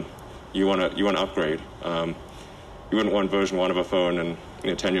 you want to upgrade. You wouldn't want version 1 of a phone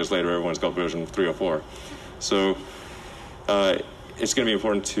and 10 years later everyone's got version 3 or 4. So it's going to be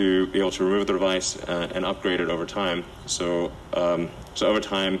important to be able to remove the device and upgrade it over time. So over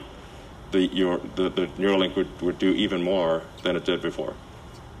time, the Neuralink would do even more than it did before.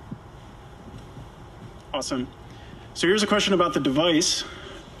 Awesome. So here's a question about the device.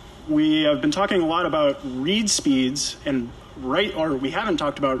 We have been talking a lot about read speeds and we haven't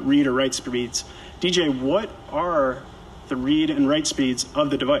talked about read or write speeds. DJ, what are the read and write speeds of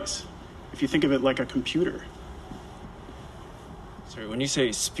the device, if you think of it like a computer? Sorry, when you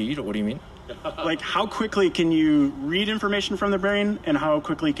say speed, what do you mean? Like, how quickly can you read information from the brain, and how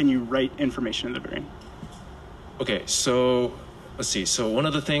quickly can you write information in the brain? Okay, so let's see. So one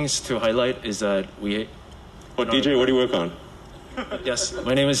of the things to highlight is that DJ, what do you work on? Yes,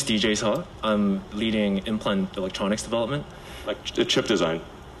 my name is DJ Saw. I'm leading implant electronics development. Like a chip design.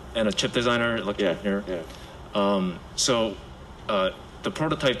 And a chip designer, engineer. Yeah. So the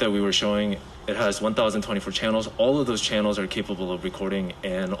prototype that we were showing, it has 1,024 channels. All of those channels are capable of recording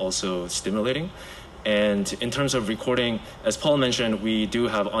and also stimulating. And in terms of recording, as Paul mentioned, we do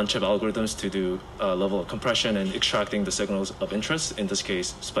have on-chip algorithms to do a level of compression and extracting the signals of interest, in this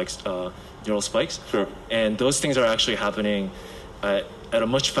case, spikes, neural spikes. Sure. And those things are actually happening at a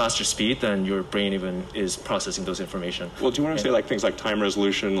much faster speed than your brain even is processing those information. Well, do you want to say like things like time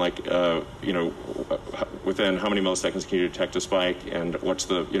resolution, like within how many milliseconds can you detect a spike, and what's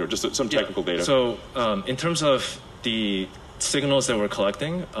the just some technical data? So in terms of the signals that we're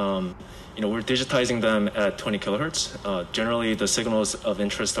collecting, we're digitizing them at 20 kilohertz. Generally, the signals of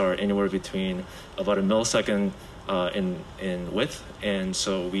interest are anywhere between about a millisecond in width, and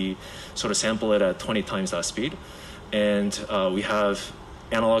so we sort of sample it at 20 times that speed. And we have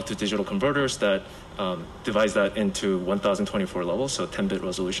analog to digital converters that divides that into 1024 levels, so 10-bit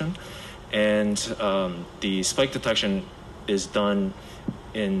resolution. And the spike detection is done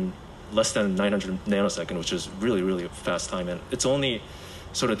in less than 900 nanosecond, which is really, really fast time. And it's only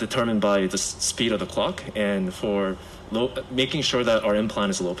sort of determined by the speed of the clock. And for making sure that our implant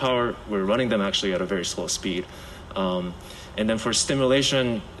is low power, we're running them actually at a very slow speed. And then for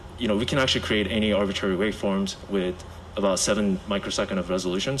stimulation, we can actually create any arbitrary waveforms with about 7 microsecond of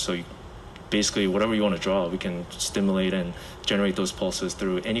resolution. So basically whatever you want to draw, we can stimulate and generate those pulses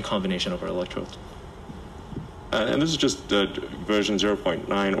through any combination of our electrodes. And this is just version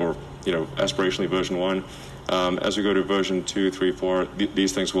 0.9, or aspirationally version 1. As we go to version 2, 3, 4,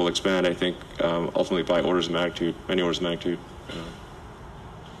 these things will expand, I think, ultimately by orders of magnitude, many orders of magnitude.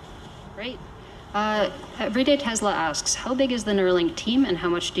 Great. Everyday Tesla asks, how big is the Neuralink team and how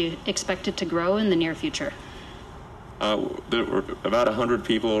much do you expect it to grow in the near future? We're about 100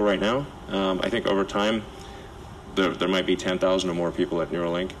 people right now. I think over time, there might be 10,000 or more people at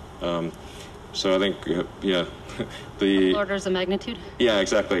Neuralink. So I think, Couple orders of magnitude? Yeah,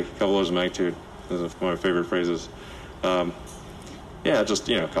 exactly. A couple orders of magnitude. Those are one of my favorite phrases. Just,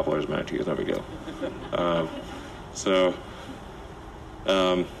 a couple orders of magnitude is no big deal.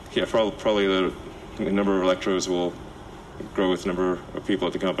 Probably the number of electrodes will grow with the number of people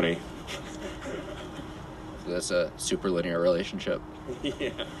at the company. So that's a super linear relationship.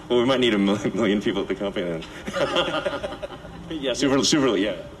 Yeah. Well, we might need a million people at the company then. Yeah, super,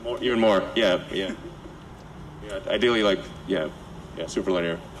 yeah. Even more. Yeah. Ideally, super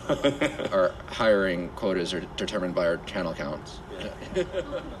linear. Our hiring quotas are determined by our channel counts. Yeah.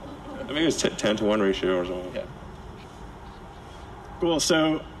 Maybe it's 10-to-1 ratio or something. Yeah. Cool.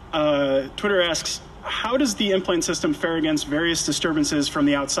 So Twitter asks, how does the implant system fare against various disturbances from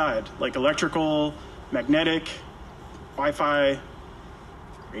the outside, like electrical, magnetic, Wi-Fi,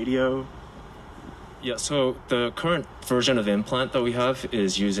 radio? Yeah, so the current version of implant that we have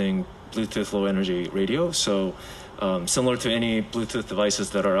is using Bluetooth low energy radio. So similar to any Bluetooth devices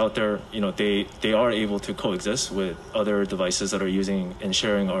that are out there, they are able to coexist with other devices that are using and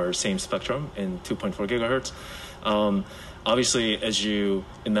sharing our same spectrum in 2.4 gigahertz. Obviously, as you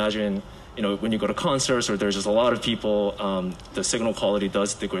imagine, when you go to concerts or there's just a lot of people, the signal quality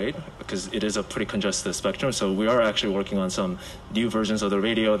does degrade because it is a pretty congested spectrum. So we are actually working on some new versions of the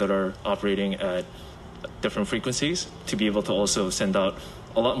radio that are operating at different frequencies to be able to also send out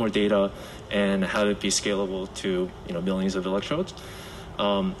a lot more data and have it be scalable to millions of electrodes.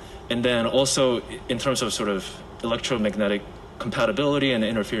 And then also in terms of sort of electromagnetic compatibility and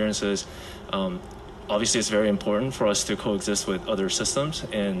interferences, obviously it's very important for us to coexist with other systems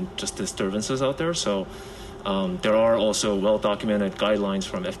and just disturbances out there. So there are also well-documented guidelines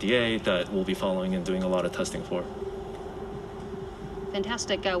from FDA that we'll be following and doing a lot of testing for.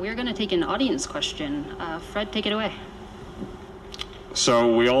 Fantastic. We're going to take an audience question. Fred, take it away.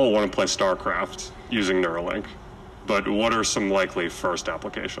 So we all want to play StarCraft using Neuralink, but what are some likely first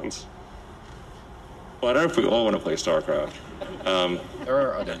applications? Well, I don't know if we all want to play StarCraft. There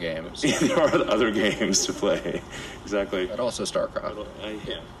are other games. There are other games to play. Exactly. But also StarCraft.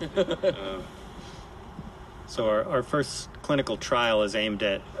 So our first clinical trial is aimed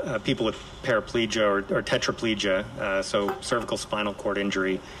at people with paraplegia or tetraplegia, so cervical spinal cord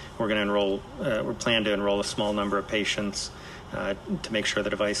injury. We're going to enroll, we plan to enroll a small number of patients to make sure the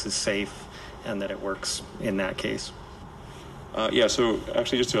device is safe and that it works in that case. So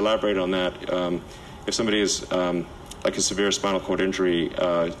actually just to elaborate on that, if somebody is like a severe spinal cord injury,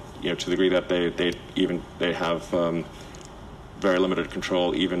 to the degree that they have very limited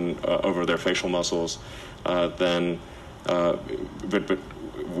control even over their facial muscles, then but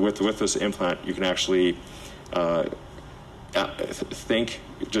with this implant you can actually think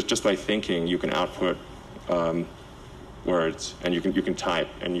just by thinking you can output words, and you can type,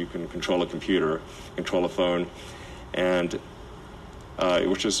 and you can control a computer, control a phone, and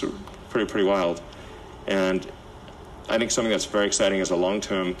which is pretty wild. And I think something that's very exciting as a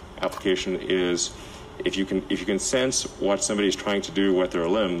long-term application is if you can sense what somebody's trying to do with their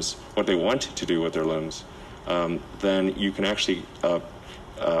limbs, what they want to do with their limbs, then you can actually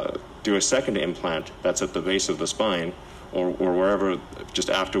do a second implant that's at the base of the spine or wherever, just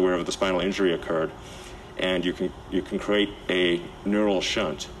after wherever the spinal injury occurred, and you can create a neural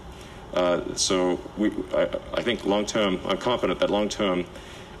shunt. So I think long-term, I'm confident that long-term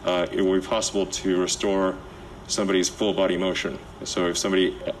it will be possible to restore somebody's full body motion. So if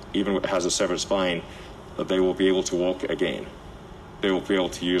somebody even has a severed spine, they will be able to walk again. They will be able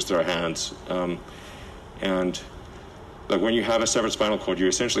to use their hands. And like when you have a severed spinal cord, you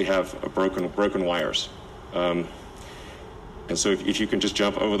essentially have a broken wires. And so if you can just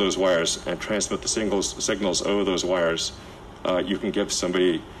jump over those wires and transmit the signals over those wires, you can give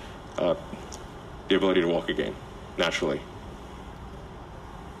somebody the ability to walk again, naturally.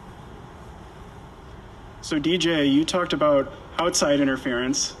 So DJ, you talked about outside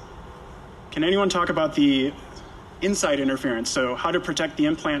interference. Can anyone talk about the inside interference? So how to protect the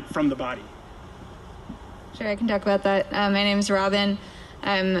implant from the body? Sure, I can talk about that. My name is Robin.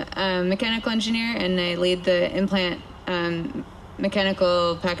 I'm a mechanical engineer, and I lead the implant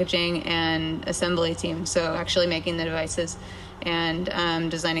mechanical, packaging, and assembly team. So actually making the devices and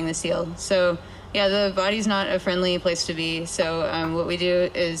designing the seal. So yeah, the body's not a friendly place to be. So what we do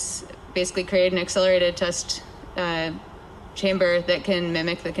is basically create an accelerated test chamber that can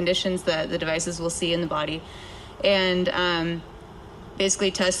mimic the conditions that the devices will see in the body, and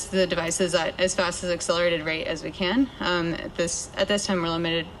basically test the devices at as fast as accelerated rate as we can. At this time, we're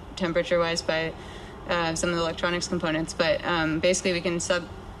limited temperature-wise by some of the electronics components, but basically we can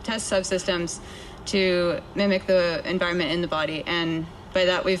test subsystems to mimic the environment in the body, and by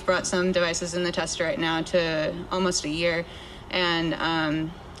that we've brought some devices in the tester right now to almost a year, and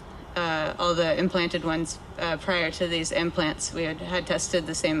all the implanted ones prior to these implants, we had tested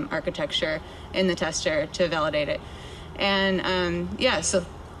the same architecture in the tester to validate it. And yeah, so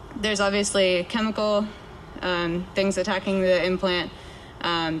there's obviously chemical things attacking the implant.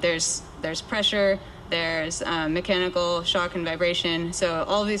 There's pressure, there's mechanical shock and vibration. So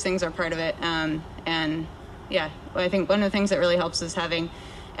all of these things are part of it. And yeah, I think one of the things that really helps is having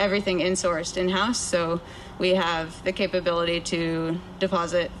everything insourced in-house. So we have the capability to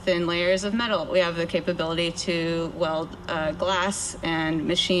deposit thin layers of metal. We have the capability to weld glass and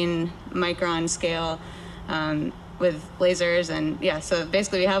machine micron scale with lasers. And yeah, so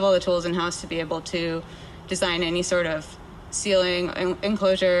basically we have all the tools in-house to be able to design any sort of sealing,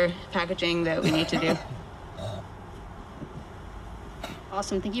 enclosure, packaging that we need to do.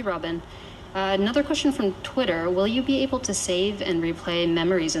 Awesome, thank you, Robin. Another question from Twitter. Will you be able to save and replay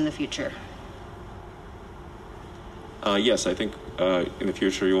memories in the future? Yes, I think in the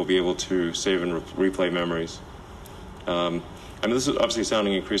future you will be able to save and replay memories. I mean, this is obviously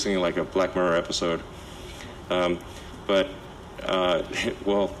sounding increasingly like a Black Mirror episode, but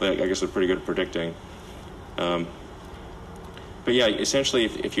well, I guess it's pretty good at predicting. But yeah, essentially,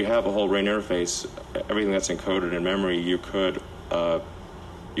 if you have a whole RAIN interface, everything that's encoded in memory, you could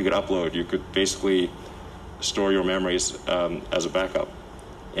upload. You could basically store your memories as a backup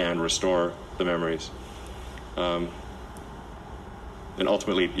and restore the memories. And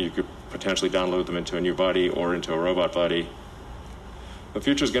ultimately, you could potentially download them into a new body or into a robot body. The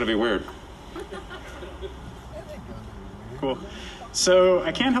future is going to be weird. Cool. So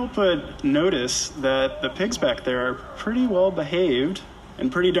I can't help but notice that the pigs back there are pretty well behaved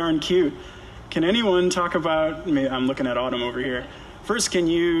and pretty darn cute. Can anyone talk about, I'm looking at Autumn over here. First, can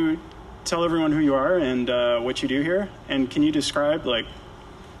you tell everyone who you are and what you do here? And can you describe, like,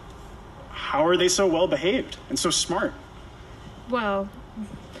 how are they so well behaved and so smart? Well,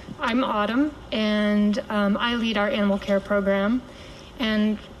 I'm Autumn, and I lead our animal care program.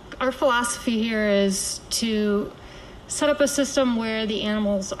 And our philosophy here is to set up a system where the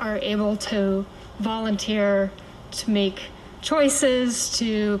animals are able to volunteer, to make choices,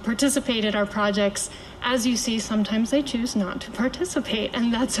 to participate in our projects. As you see, sometimes they choose not to participate,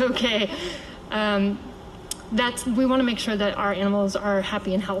 and that's okay. We want to make sure that our animals are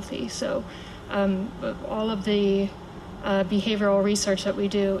happy and healthy. So all of the behavioral research that we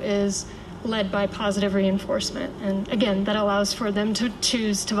do is led by positive reinforcement. And again, that allows for them to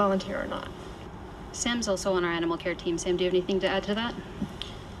choose to volunteer or not. Sam's also on our animal care team. Sam, do you have anything to add to that?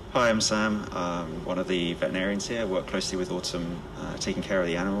 Hi, I'm Sam, one of the veterinarians here. I work closely with Autumn, taking care of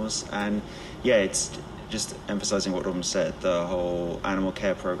the animals. And yeah, it's just emphasizing what Autumn said, the whole animal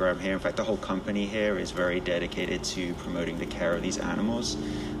care program here. In fact, the whole company here is very dedicated to promoting the care of these animals.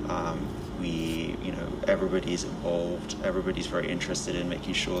 Everybody's involved. Everybody's very interested in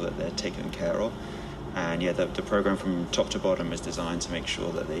making sure that they're taken care of. And yeah, the program from top to bottom is designed to make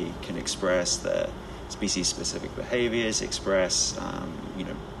sure that they can express their species-specific behaviors,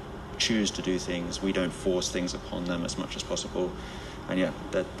 choose to do things. We don't force things upon them as much as possible. And yeah,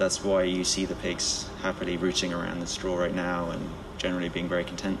 that's why you see the pigs happily rooting around the straw right now and generally being very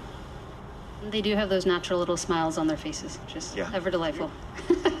content. They do have those natural little smiles on their faces, which is ever delightful.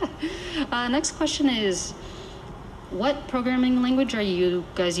 Next question is, what programming language are you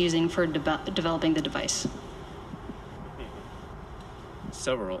guys using for developing the device?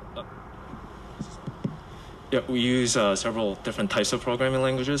 Several. Yeah, we use several different types of programming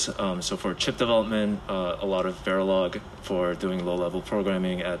languages. So for chip development, a lot of Verilog for doing low-level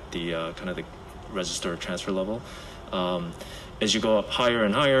programming at the kind of the register transfer level. As you go up higher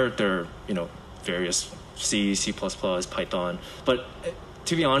and higher, there are various C, C++, Python. But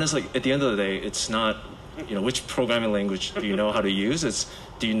to be honest, like at the end of the day, it's not which programming language do you know how to use. It's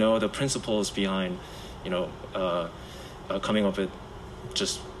do you know the principles behind coming up with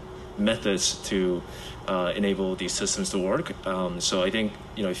just methods to enable these systems to work. So I think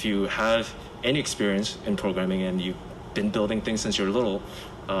if you have any experience in programming and you've been building things since you're little,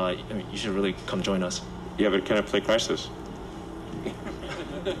 you should really come join us. Yeah, but can I play Crisis?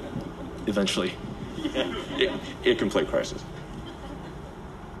 Eventually. Yeah, it can play Crysis.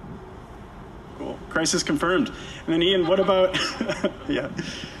 Cool. Crysis confirmed. And then Ian, what about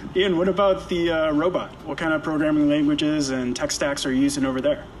Ian, what about the robot? What kind of programming languages and tech stacks are you using over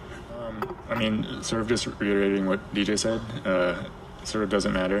there? I mean, sort of just reiterating what DJ said, sort of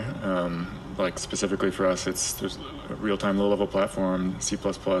doesn't matter. Like specifically for us, there's a real-time low-level platform, C++,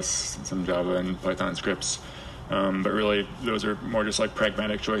 some Java and Python scripts. But really, those are more just like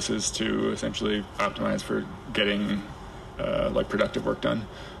pragmatic choices to essentially optimize for getting like productive work done.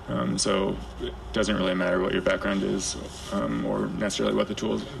 So it doesn't really matter what your background is or necessarily what the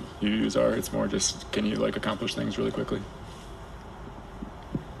tools you use are. It's more just, can you like accomplish things really quickly?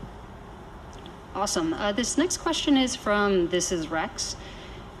 Awesome. This next question is from This Is Rex.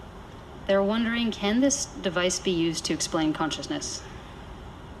 They're wondering, can this device be used to explain consciousness?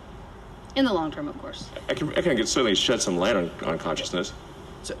 In the long term, of course. I can certainly shed some light on consciousness.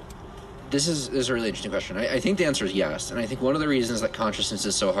 So, this is a really interesting question. I think the answer is yes. And I think one of the reasons that consciousness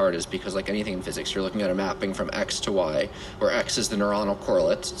is so hard is because, like anything in physics, you're looking at a mapping from X to Y, where X is the neuronal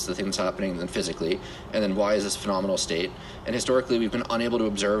correlate, it's the thing that's happening then physically, and then Y is this phenomenal state. And historically, we've been unable to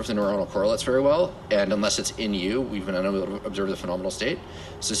observe the neuronal correlates very well, and unless it's in you, we've been unable to observe the phenomenal state.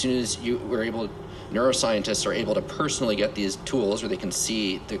 So as soon as neuroscientists are able to personally get these tools where they can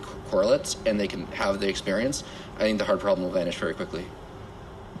see the correlates and they can have the experience, I think the hard problem will vanish very quickly.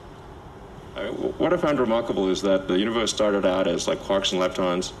 What I found remarkable is that the universe started out as like quarks and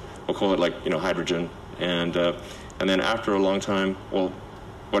leptons. We'll call it like hydrogen, and then after a long time, well,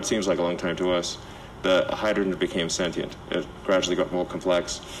 what seems like a long time to us, the hydrogen became sentient. It gradually got more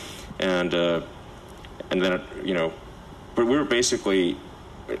complex, and then but we were basically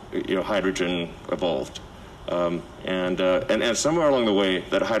hydrogen evolved, and somewhere along the way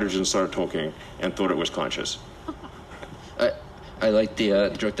that hydrogen started talking and thought it was conscious. I like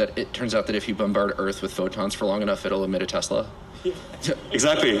the joke that it turns out that if you bombard Earth with photons for long enough, it'll emit a Tesla.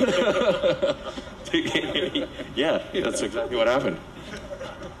 Exactly. Yeah, that's exactly what happened.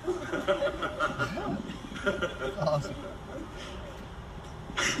 Awesome.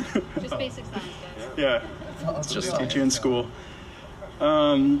 Just basic science, guys. Yeah. It's just teach you in school.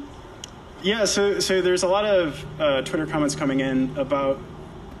 Yeah, so there's a lot of Twitter comments coming in about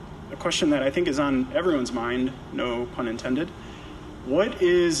a question that I think is on everyone's mind, no pun intended. What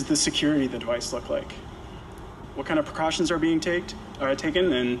is the security of the device look like? What kind of precautions are being taken,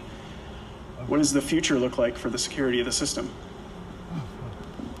 and what does the future look like for the security of the system?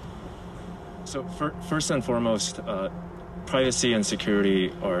 So first and foremost, privacy and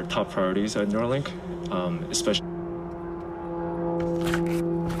security are top priorities at Neuralink, especially.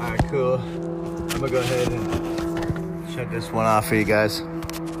 All right, cool. I'm gonna go ahead and shut this one off for you guys,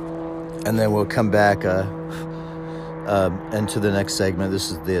 and then we'll come back into the next segment. This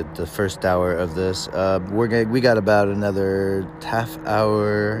is the first hour of this. We got about another half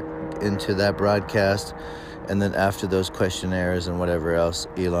hour into that broadcast, and then after those questionnaires and whatever else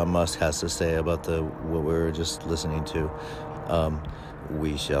Elon Musk has to say about what we were just listening to,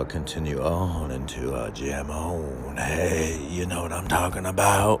 we shall continue on into Jam On. Hey, you know what I'm talking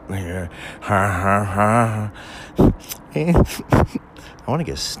about here. I want to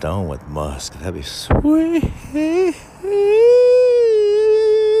get stoned with Musk. That'd be sweet.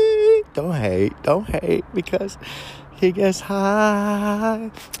 Don't hate, because he gets high.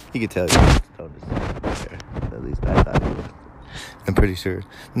 He could tell you stoned there. At least I thought he was. I'm pretty sure.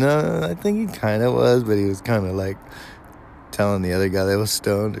 No, I think he kind of was, but he was kind of like telling the other guy that was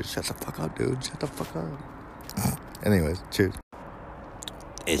stoned, shut the fuck up, dude. Shut the fuck up. Anyways, cheers.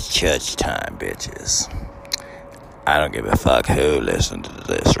 It's church time, bitches. I don't give a fuck who listens to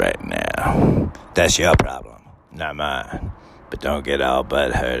this right now. That's your problem, not mine. But don't get all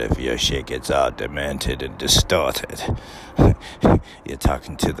butthurt if your shit gets all demented and distorted.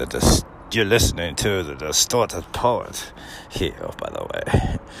 You're listening to the distorted poet here, by the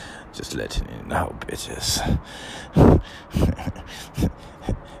way. Just letting you know, bitches.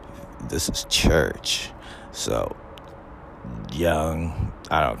 This is church. So, young,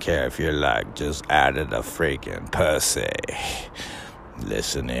 I don't care if you're like just out of the freaking pussy.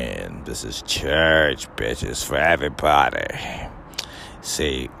 Listen in. This is church, bitches, for everybody.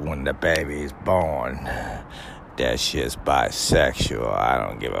 See, when the baby's born, that shit's bisexual. I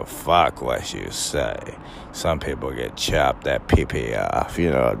don't give a fuck what you say. Some people get chopped that pee-pee off. You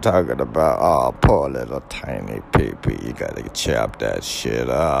know what I'm talking about? Oh, poor little tiny pee-pee. You gotta chop that shit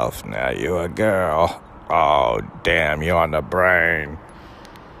off. Now you a girl. Oh, damn, you on the brain.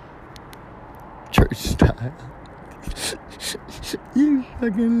 Church style. You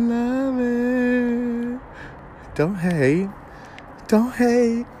fucking love it. Don't hate. Don't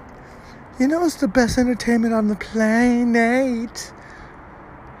hate. You know it's the best entertainment on the planet.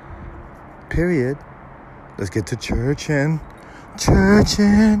 Period. Let's get to churchin'.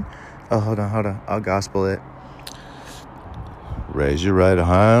 Oh, hold on. I'll gospel it. Raise your right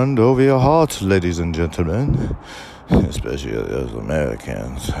hand over your heart, ladies and gentlemen. Especially those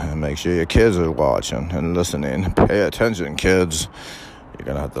Americans. And make sure your kids are watching and listening. Pay attention, kids. You're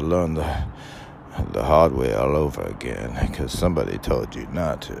going to have to learn the hard way all over again. Because somebody told you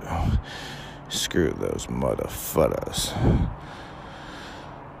not to. Screw those motherfuckers.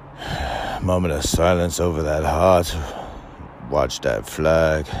 Moment of silence over that heart. Watch that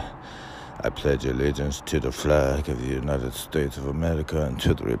flag. I pledge allegiance to the flag of the United States of America and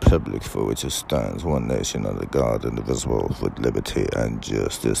to the republic for which it stands, one nation under God, indivisible, with liberty and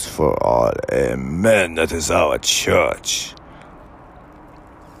justice for all. Amen. That is our church.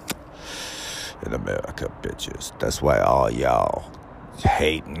 In America, bitches. That's why all y'all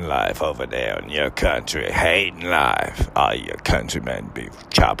hating life over there in your country, hating life. All your countrymen be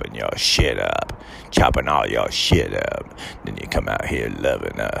chopping your shit up, chopping all your shit up. Then you come out here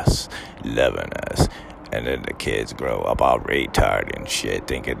loving us, and then the kids grow up all retarded and shit,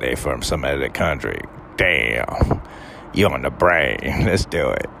 thinking they from some other country. Damn, you on the brain. Let's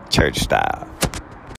do it, church style.